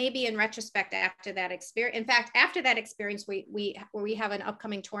 And maybe in retrospect, after that experience, in fact, after that experience, we have an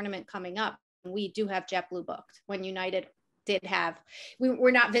upcoming tournament coming up. We do have JetBlue booked when United did have,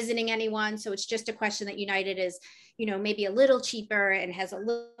 we're not visiting anyone. So it's just a question that United is, maybe a little cheaper and has a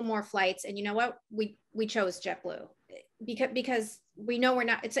little more flights. And you know what, we chose JetBlue because we know we're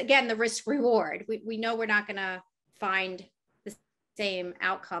not, it's again, the risk reward. We know we're not going to find the same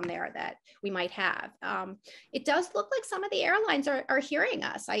outcome there that we might have. It does look like some of the airlines are hearing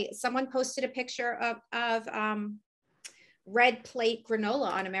us. Someone posted a picture of red plate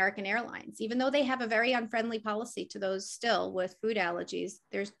granola on American Airlines. Even though they have a very unfriendly policy to those still with food allergies,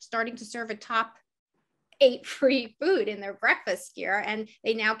 they're starting to serve a top 8 free food in their breakfast gear, and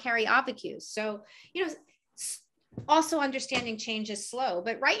they now carry AVIQs. So, also understanding change is slow,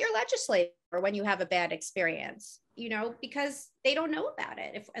 but write your legislator when you have a bad experience, because they don't know about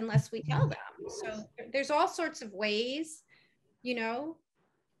it unless we tell them. So there's all sorts of ways, What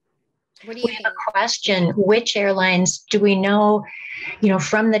do you think? We have a question. Which airlines do we know,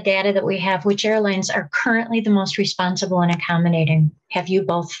 from the data that we have, which airlines are currently the most responsible and accommodating? Have you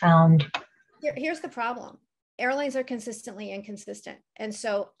both found? Here's the problem. Airlines are consistently inconsistent. And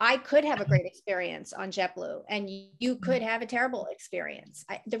so I could have a great experience on JetBlue, and you could have a terrible experience.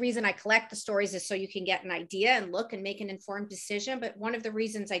 The reason I collect the stories is so you can get an idea and look and make an informed decision. But one of the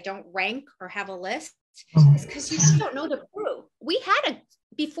reasons I don't rank or have a list is because you just don't know the crew.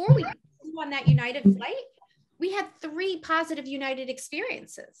 Before we flew on that United flight, we had 3 positive United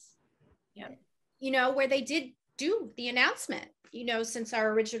experiences, where they did do the announcement, since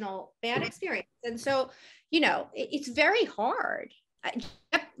our original bad experience. And so, it's very hard.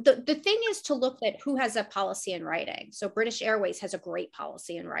 The thing is to look at who has a policy in writing. So British Airways has a great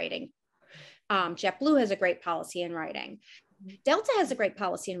policy in writing. JetBlue has a great policy in writing. Delta has a great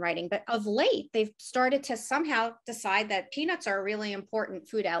policy in writing, but of late, they've started to somehow decide that peanuts are a really important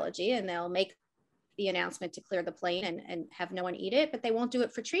food allergy, and they'll make the announcement to clear the plane and have no one eat it, but they won't do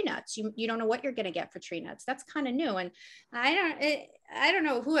it for tree nuts. You don't know what you're going to get for tree nuts. That's kind of new. And I don't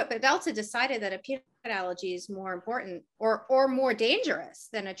know who, but Delta decided that a peanut allergy is more important or more dangerous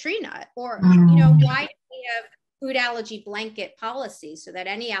than a tree nut, or, why do we have food allergy blanket policy so that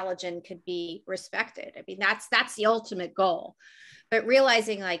any allergen could be respected? I mean, that's the ultimate goal, but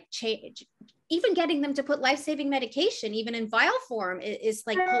realizing like change, even getting them to put life-saving medication, even in vial form, is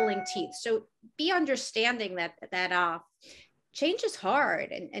like pulling teeth. So be understanding that change is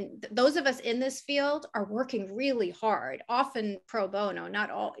hard. And those of us in this field are working really hard, often pro bono, not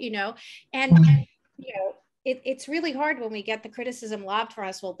all, and, it's really hard when we get the criticism lobbed for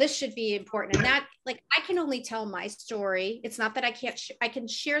us. Well, this should be important. And that, like, I can only tell my story. It's not that I can't, I can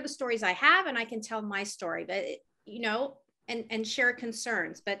share the stories I have, and I can tell my story, but, and share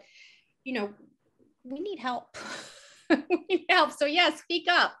concerns, but, we need help. We need help. So yeah, speak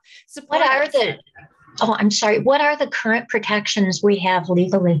up. What are the current protections we have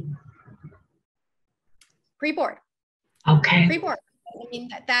legally? Pre-board. Okay. Pre-board. I mean,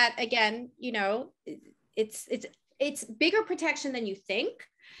 that again, it's bigger protection than you think,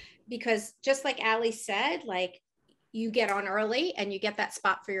 because just like Allie said, like you get on early and you get that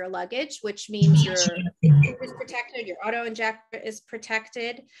spot for your luggage, which means your food is protected, your auto injector is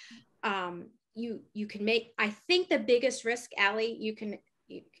protected. You can make, I think the biggest risk, Allie, you can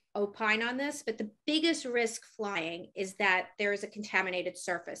opine on this, but the biggest risk flying is that there is a contaminated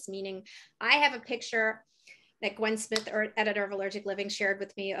surface, meaning I have a picture that Gwen Smith, editor of Allergic Living, shared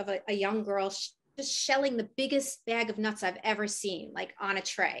with me of a young girl just shelling the biggest bag of nuts I've ever seen, like on a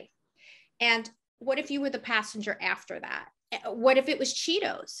tray. And what if you were the passenger after that? What if it was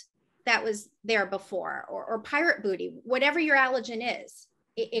Cheetos that was there before, or pirate booty, whatever your allergen is,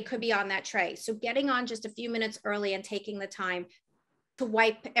 it could be on that tray. So getting on just a few minutes early and taking the time to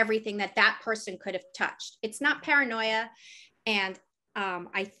wipe everything that person could have touched. It's not paranoia. And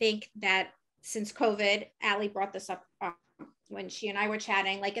I think that since COVID, Allie brought this up when she and I were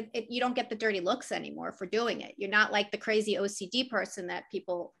chatting, like you don't get the dirty looks anymore for doing it. You're not like the crazy OCD person that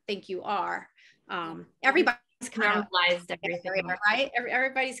people think you are. Everybody's kind of normalized everything, area, right?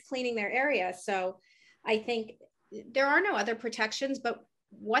 Everybody's cleaning their area. So I think there are no other protections, but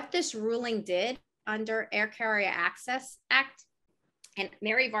what this ruling did under Air Carrier Access Act, and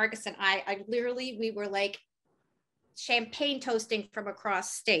Mary Vargas and I literally, we were like champagne toasting from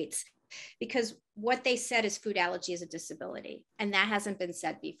across states, because what they said is food allergy is a disability. And that hasn't been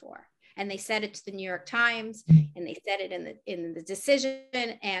said before. And they said it to the New York Times, and they said it in the decision.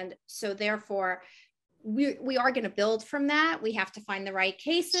 And so therefore we are going to build from that. We have to find the right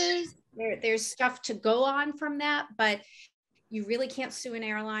cases. There's stuff to go on from that, but you really can't sue an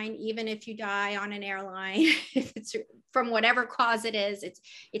airline, even if you die on an airline. If it's from whatever cause it is,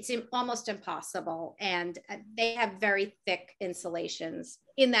 it's almost impossible. And they have very thick insulations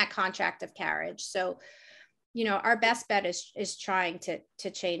in that contract of carriage. So, you know, our best bet is trying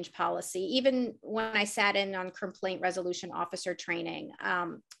to change policy. Even when I sat in on complaint resolution officer training,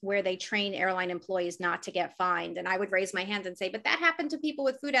 where they train airline employees not to get fined, and I would raise my hand and say, but that happened to people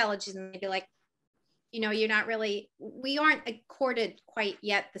with food allergies, and they'd be like, you know, we aren't accorded quite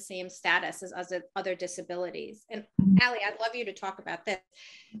yet the same status as other disabilities. And Allie, I'd love you to talk about this.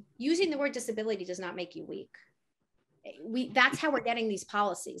 Using the word disability does not make you weak. That's how we're getting these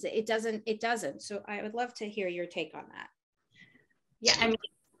policies. It doesn't. So I would love to hear your take on that. Yeah, I mean,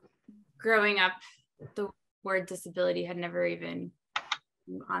 growing up, the word disability had never even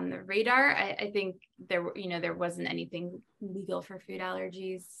on the radar. I think there wasn't anything legal for food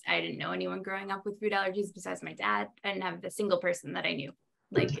allergies. I didn't know anyone growing up with food allergies besides my dad. I didn't have a single person that I knew.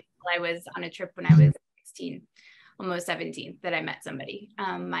 Like, I was on a trip when I was 16, almost 17, that I met somebody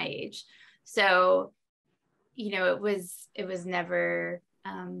my age. So, you know, it was never,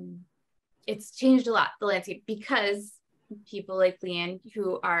 it's changed a lot, the landscape, because people like Lianne,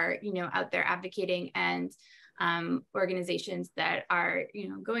 who are, you know, out there advocating, and organizations that are, you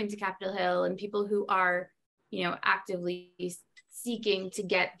know, going to Capitol Hill, and people who are, you know, actively seeking to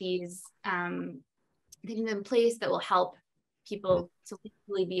get these things in place that will help people to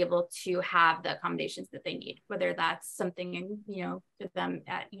legally be able to have the accommodations that they need, whether that's something in, you know, for them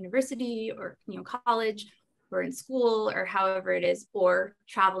at university, or, you know, college, or in school, or however it is, or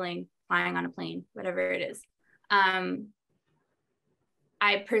traveling, flying on a plane, whatever it is.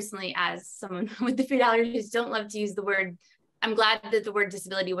 I personally, as someone with the food allergies, don't love to use the word. I'm glad that the word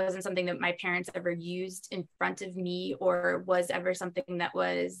disability wasn't something that my parents ever used in front of me, or was ever something that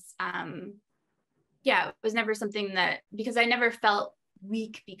was, it was never something that, because I never felt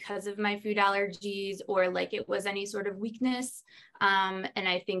weak because of my food allergies, or like it was any sort of weakness. And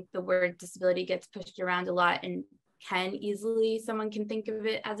I think the word disability gets pushed around a lot, and someone can think of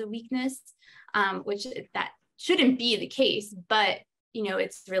it as a weakness, which that shouldn't be the case, but you know,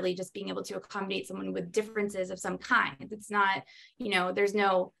 it's really just being able to accommodate someone with differences of some kind. It's not, you know, it's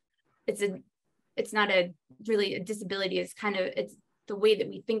not really a disability. It's the way that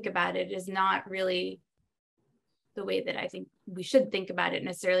we think about it is not really the way that I think we should think about it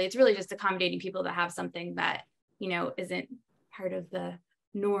necessarily. It's really just accommodating people that have something that, you know, isn't part of the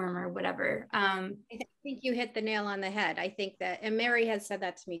norm or whatever. I think you hit the nail on the head. I think that, and Mary has said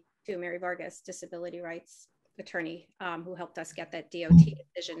that to me too, Mary Vargas, disability rights attorney, who helped us get that DOT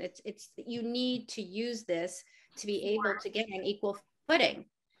decision. It's you need to use this to be able to get an equal footing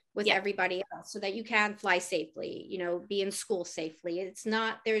with everybody else, so that you can fly safely, you know, be in school safely. It's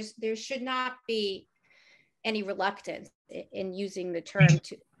not, there should not be any reluctance in using the term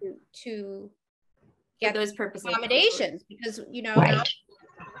to get those purposes, accommodations, because, you know, right.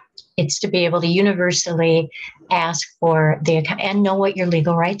 It's to be able to universally ask for and know what your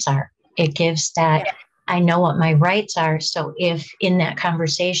legal rights are. It gives that, I know what my rights are. So if in that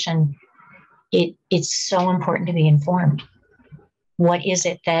conversation, it's so important to be informed. what is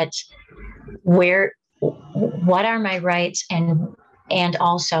it that, what are my rights? And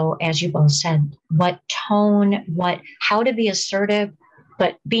also, as you both said, what tone, how to be assertive.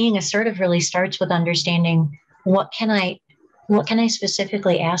 But being assertive really starts with understanding what can I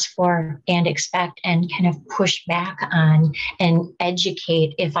specifically ask for and expect and kind of push back on and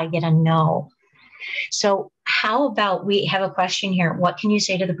educate if I get a no. So how about we have a question here? What can you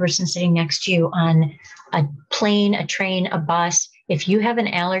say to the person sitting next to you on a plane, a train, a bus? If you have an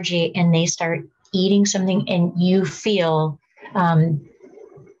allergy and they start eating something and you feel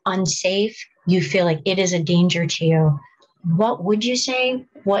unsafe, you feel like it is a danger to you, what would you say?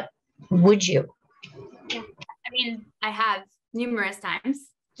 What would you? I mean, I have numerous times,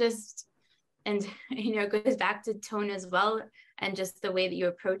 and it goes back to tone as well, and just the way that you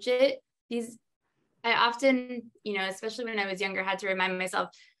approach it. I often, especially when I was younger, had to remind myself,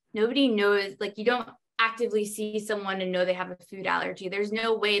 nobody knows, like, you don't actively see someone and know they have a food allergy. There's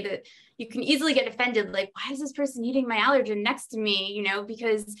no way that you can easily get offended. Like, why is this person eating my allergen next to me?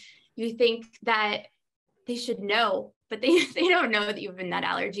 Because you think that they should know, but they don't know that you have a nut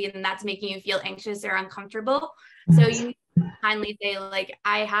allergy, and that's making you feel anxious or uncomfortable. So you kindly say, like,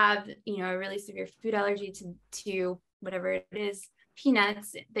 I have, a really severe food allergy to whatever it is,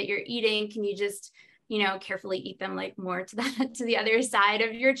 peanuts that you're eating. Can you just, carefully eat them, like, more to the other side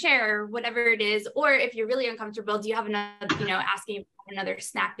of your chair, or whatever it is? Or if you're really uncomfortable, do you have another, asking if another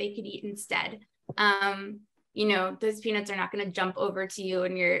snack they could eat instead? Those peanuts are not going to jump over to you,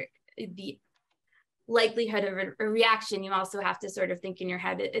 and the likelihood of a reaction, you also have to sort of think in your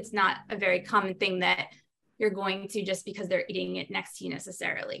head, it's not a very common thing that you're going to, just because they're eating it next to you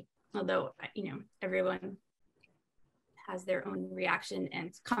necessarily. Although, everyone has their own reaction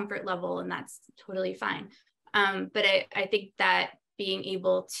and comfort level, and that's totally fine. But I think that being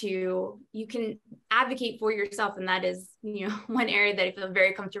able to, you can advocate for yourself, and that is, one area that I feel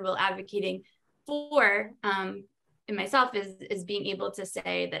very comfortable advocating for in myself is being able to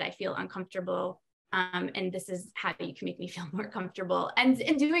say that I feel uncomfortable, and this is how you can make me feel more comfortable, and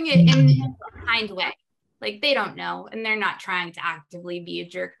doing it in a kind way. Like, they don't know, and they're not trying to actively be a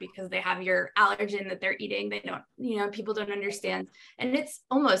jerk because they have your allergen that they're eating. They don't, people don't understand. And it's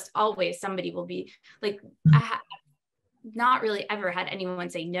almost always somebody will be like, I have not really ever had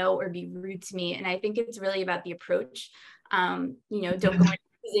anyone say no or be rude to me. And I think it's really about the approach. Don't go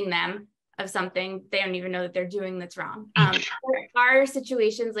accusing them of something they don't even know that they're doing that's wrong. There are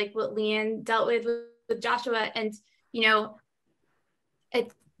situations like what Lianne dealt with Joshua, and,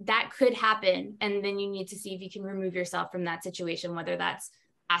 that could happen. And then you need to see if you can remove yourself from that situation, whether that's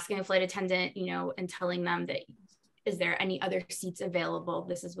asking a flight attendant, and telling them that, is there any other seats available?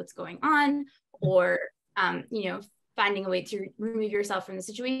 This is what's going on. Or, finding a way to remove yourself from the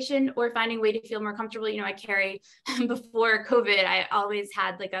situation, or finding a way to feel more comfortable. I carry, before COVID, I always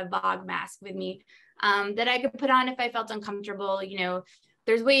had like a Bog mask with me that I could put on if I felt uncomfortable.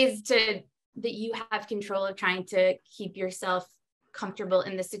 There's ways that you have control of trying to keep yourself comfortable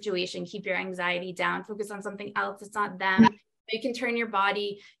in the situation, keep your anxiety down, focus on something else. It's not them. You can turn your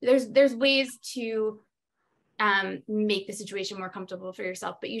body. There's ways to make the situation more comfortable for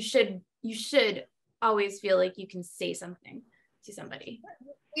yourself, but you should always feel like you can say something to somebody.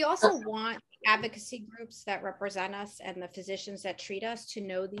 We also want advocacy groups that represent us and the physicians that treat us to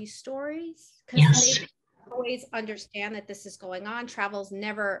know these stories, because they always understand that this is going on.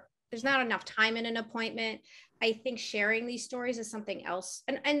 There's not enough time in an appointment. I think sharing these stories is something else.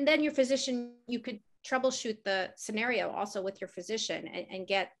 And then your physician, you could troubleshoot the scenario also with your physician and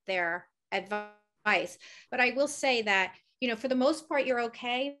get their advice. But I will say that, for the most part, you're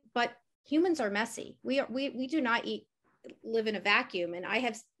okay, but humans are messy. We do not live in a vacuum. And I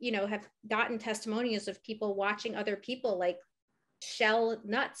have gotten testimonials of people watching other people like shell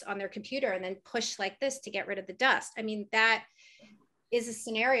nuts on their computer and then push like this to get rid of the dust. I mean, that is a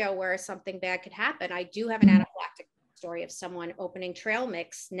scenario where something bad could happen. I do have an anaphylactic story of someone opening trail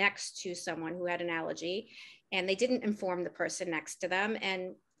mix next to someone who had an allergy, and they didn't inform the person next to them.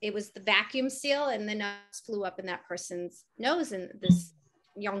 And it was the vacuum seal, and the nuts flew up in that person's nose. And this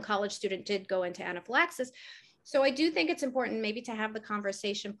young college student did go into anaphylaxis. So I do think it's important maybe to have the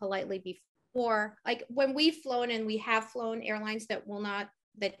conversation politely before, like when we've flown, and we have flown airlines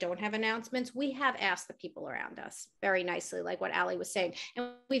that don't have announcements, we have asked the people around us very nicely, like what Allie was saying.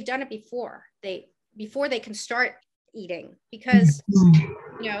 And we've done it before they can start eating, because,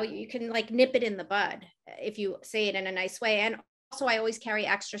 you can like nip it in the bud if you say it in a nice way. And also, I always carry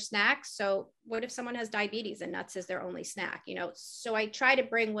extra snacks. So what if someone has diabetes and nuts is their only snack, So I try to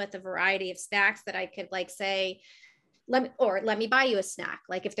bring with a variety of snacks that I could like say, let me buy you a snack.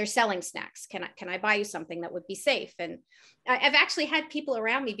 Like if they're selling snacks, can I buy you something that would be safe? And I've actually had people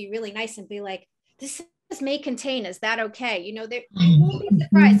around me be really nice and be like, this may contain, is that okay? You won't be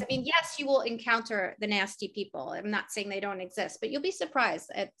surprised. I mean, yes, you will encounter the nasty people. I'm not saying they don't exist, but you'll be surprised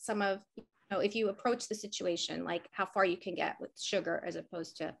at some of, if you approach the situation, like how far you can get with sugar as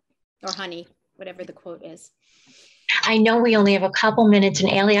opposed to, or honey, whatever the quote is. I know we only have a couple minutes, and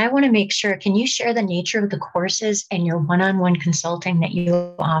Allie, I want to make sure, can you share the nature of the courses and your one-on-one consulting that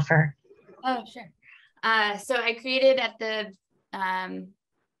you offer? Oh, sure. So I created at the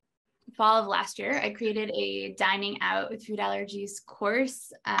fall of last year, I created a dining out with food allergies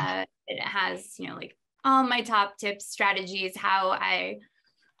course. It has, like all my top tips, strategies, how I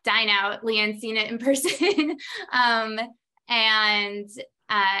dine out. Lianne's seen it in person.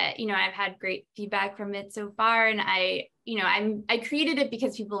 I've had great feedback from it so far. And I created it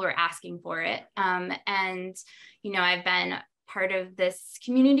because people were asking for it. I've been part of this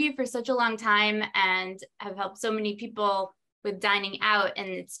community for such a long time and have helped so many people with dining out. And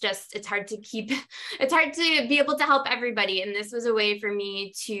it's hard to be able to help everybody. And this was a way for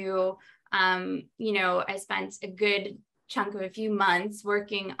me to, I spent a good chunk of a few months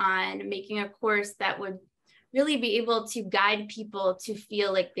working on making a course that would really be able to guide people to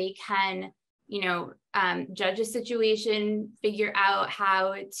feel like they can, judge a situation, figure out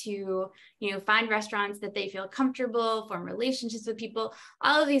how to, find restaurants that they feel comfortable, form relationships with people,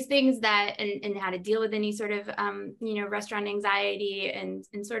 all of these things and how to deal with any sort of, restaurant anxiety and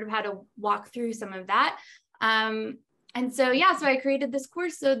sort of how to walk through some of that. So I created this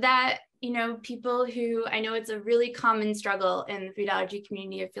course so that, people who, I know it's a really common struggle in the food allergy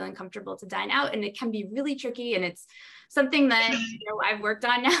community of feeling comfortable to dine out, and it can be really tricky. And it's something that, I've worked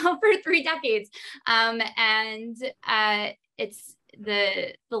on now for 3 decades. It's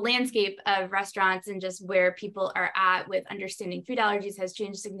the landscape of restaurants and just where people are at with understanding food allergies has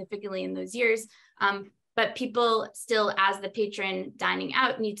changed significantly in those years. But people still, as the patron dining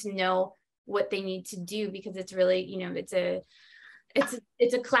out, need to know what they need to do, because it's really,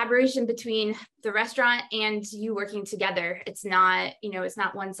 it's a collaboration between the restaurant and you working together. It's not, it's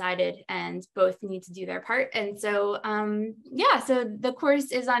not one-sided, and both need to do their part. And so, so the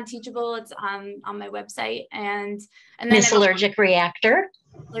course is on Teachable. It's on my website, and then Miss Allergic Reactor.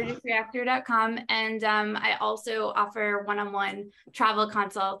 allergicreactor.com. And I also offer one-on-one travel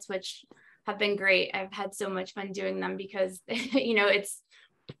consults, which have been great. I've had so much fun doing them because,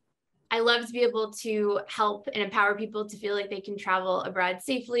 I love to be able to help and empower people to feel like they can travel abroad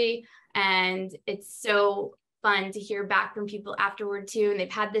safely. And it's so fun to hear back from people afterward too. And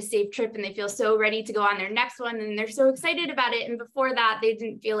they've had this safe trip and they feel so ready to go on their next one, and they're so excited about it. And before that, they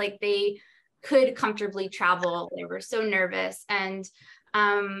didn't feel like they could comfortably travel. They were so nervous. And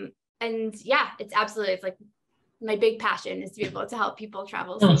it's absolutely, it's like my big passion is to be able to help people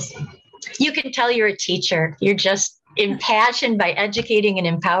travel safely. You can tell you're a teacher. You're just impassioned by educating and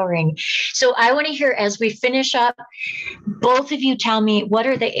empowering. So I want to hear, as we finish up, both of you tell me, what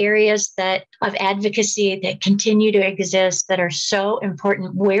are the areas of advocacy that continue to exist that are so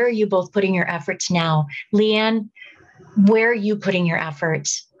important? Where are you both putting your efforts now? Lianne, where are you putting your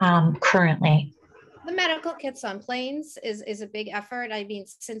efforts currently? The medical kits on planes is a big effort. I mean,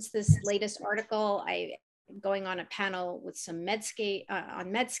 since this latest article, I'm going on a panel with some Medscape on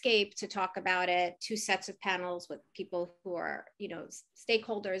Medscape to talk about it, 2 sets of panels with people who are,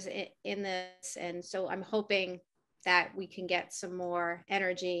 stakeholders in this. And so I'm hoping that we can get some more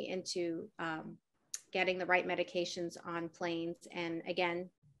energy into getting the right medications on planes. And again,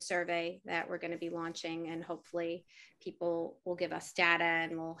 survey that we're going to be launching, and hopefully people will give us data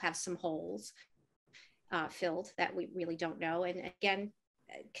and we'll have some holes filled that we really don't know. And again,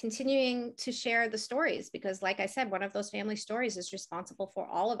 continuing to share the stories, because like I said, one of those family stories is responsible for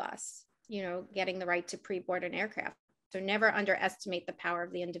all of us, getting the right to pre-board an aircraft. So never underestimate the power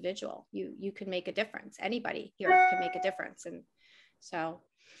of the individual. You can make a difference. Anybody here can make a difference. And so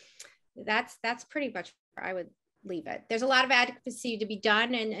that's pretty much where I would leave it. There's a lot of advocacy to be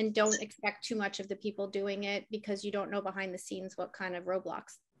done, and don't expect too much of the people doing it, because you don't know behind the scenes what kind of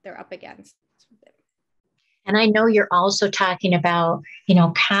roadblocks they're up against. And I know you're also talking about,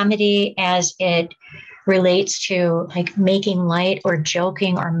 comedy as it relates to like making light or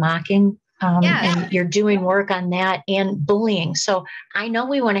joking or mocking. And you're doing work on that, and bullying. So I know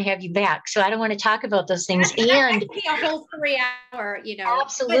we want to have you back. So I don't want to talk about those things. And be a whole 3-hour,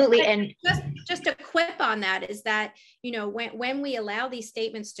 absolutely. But and just a quip on that is that, when we allow these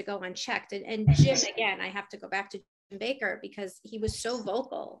statements to go unchecked, and Jim, again, I have to go back to Baker, because he was so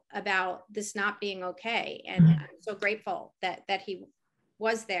vocal about this not being okay, and I'm so grateful that he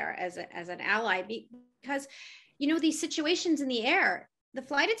was there as an ally, because these situations in the air. The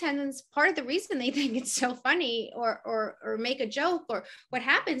flight attendants, part of the reason they think it's so funny or make a joke or what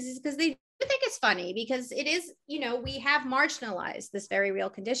happens is because they think it's funny, because it is, we have marginalized this very real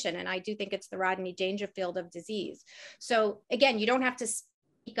condition. And I do think it's the Rodney Dangerfield of disease. So again, you don't have to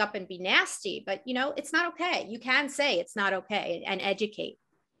speak up and be nasty, but it's not okay. You can say it's not okay and educate.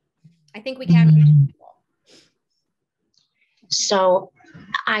 I think we can. So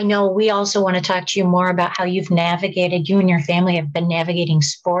I know we also want to talk to you more about how you and your family have been navigating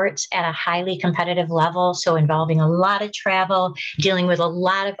sports at a highly competitive level. So involving a lot of travel, dealing with a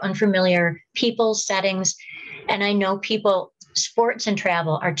lot of unfamiliar people, settings. And I know sports and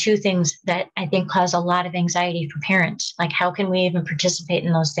travel are two things that I think cause a lot of anxiety for parents. Like, how can we even participate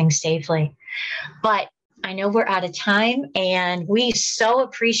in those things safely? But I know we're out of time, and we so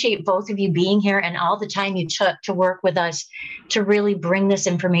appreciate both of you being here and all the time you took to work with us to really bring this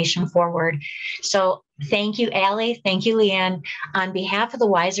information forward. So thank you, Allie. Thank you, Lianne. On behalf of the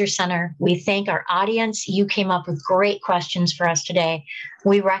Weiser Center, we thank our audience. You came up with great questions for us today.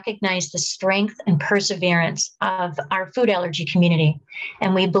 We recognize the strength and perseverance of our food allergy community,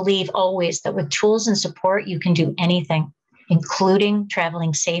 and we believe always that with tools and support, you can do anything, including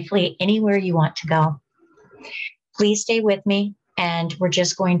traveling safely anywhere you want to go. Please stay with me, and we're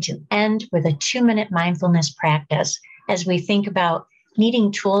just going to end with a 2-minute mindfulness practice as we think about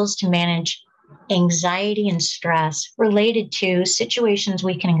needing tools to manage anxiety and stress related to situations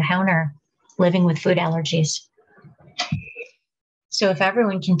we can encounter living with food allergies. So if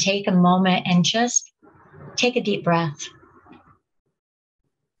everyone can take a moment and just take a deep breath.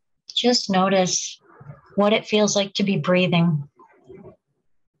 Just notice what it feels like to be breathing.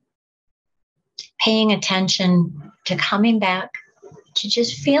 Paying attention to coming back to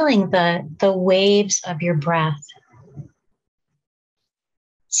just feeling the waves of your breath.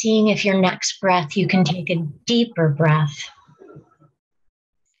 Seeing if your next breath, you can take a deeper breath.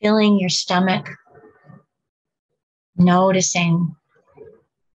 Filling your stomach. Noticing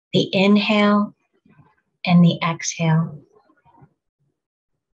the inhale and the exhale.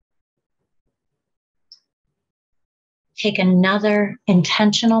 Take another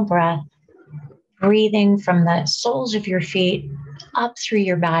intentional breath. Breathing from the soles of your feet up through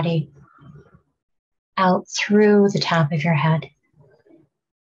your body, out through the top of your head.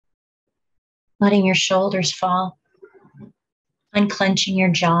 Letting your shoulders fall, unclenching your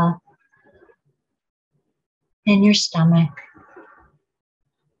jaw and your stomach.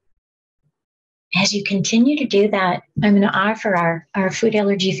 As you continue to do that, I'm going to offer our food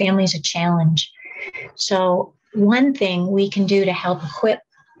allergy families a challenge. So one thing we can do to help equip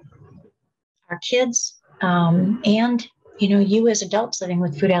our kids, and you as adults living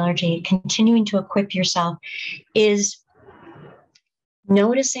with food allergy, continuing to equip yourself, is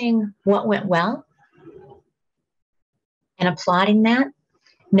noticing what went well and applauding that,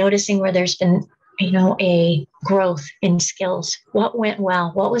 noticing where there's been, a growth in skills. What went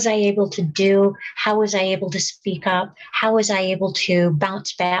well? What was I able to do? How was I able to speak up? How was I able to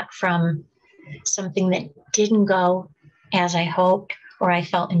bounce back from something that didn't go as I hoped? Or I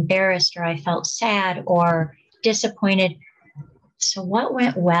felt embarrassed, or I felt sad or disappointed. So what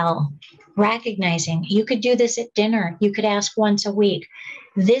went well? Recognizing you could do this at dinner. You could ask once a week.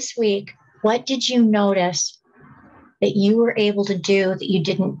 This week, what did you notice that you were able to do that you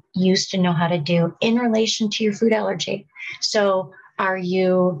didn't used to know how to do in relation to your food allergy? So are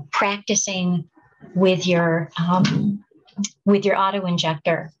you practicing with your auto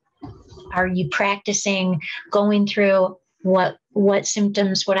injector? Are you practicing going through what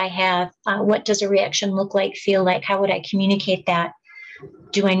symptoms would I have? What does a reaction look like, feel like? How would I communicate that?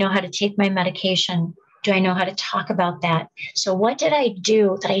 Do I know how to take my medication? Do I know how to talk about that? So what did I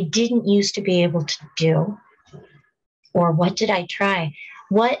do that I didn't used to be able to do? Or what did I try?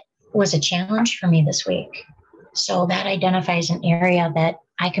 What was a challenge for me this week? So that identifies an area that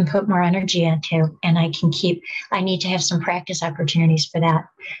I can put more energy into, and I need to have some practice opportunities for that.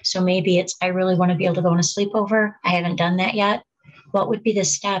 So maybe it's, I really want to be able to go on a sleepover. I haven't done that yet. What would be the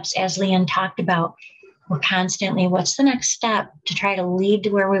steps, as Lianne talked about? We're constantly, what's the next step to try to lead to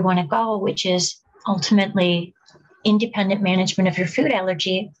where we want to go, which is ultimately independent management of your food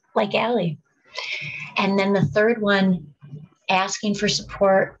allergy, like Allie. And then the third one, asking for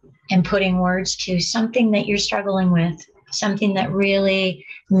support and putting words to something that you're struggling with, something that really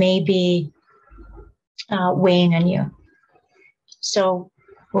may be weighing on you. So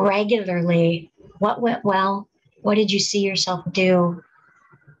regularly, what went well? What did you see yourself do?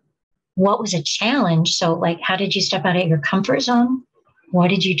 What was a challenge? So like, how did you step out of your comfort zone? What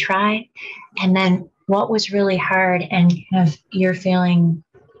did you try? And then what was really hard and you're feeling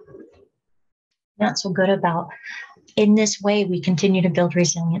not so good about. In this way, we continue to build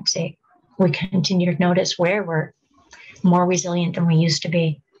resiliency. We continue to notice where we're more resilient than we used to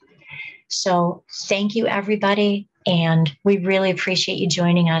be. So thank you, everybody. And we really appreciate you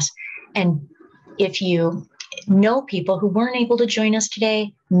joining us. And if you know people who weren't able to join us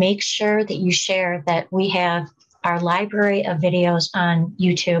today, make sure that you share that we have our library of videos on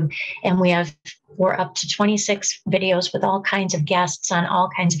YouTube, and we're up to 26 videos with all kinds of guests on all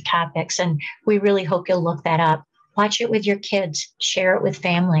kinds of topics. And we really hope you'll look that up. Watch it with your kids, share it with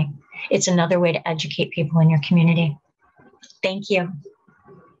family. It's another way to educate people in your community. Thank you.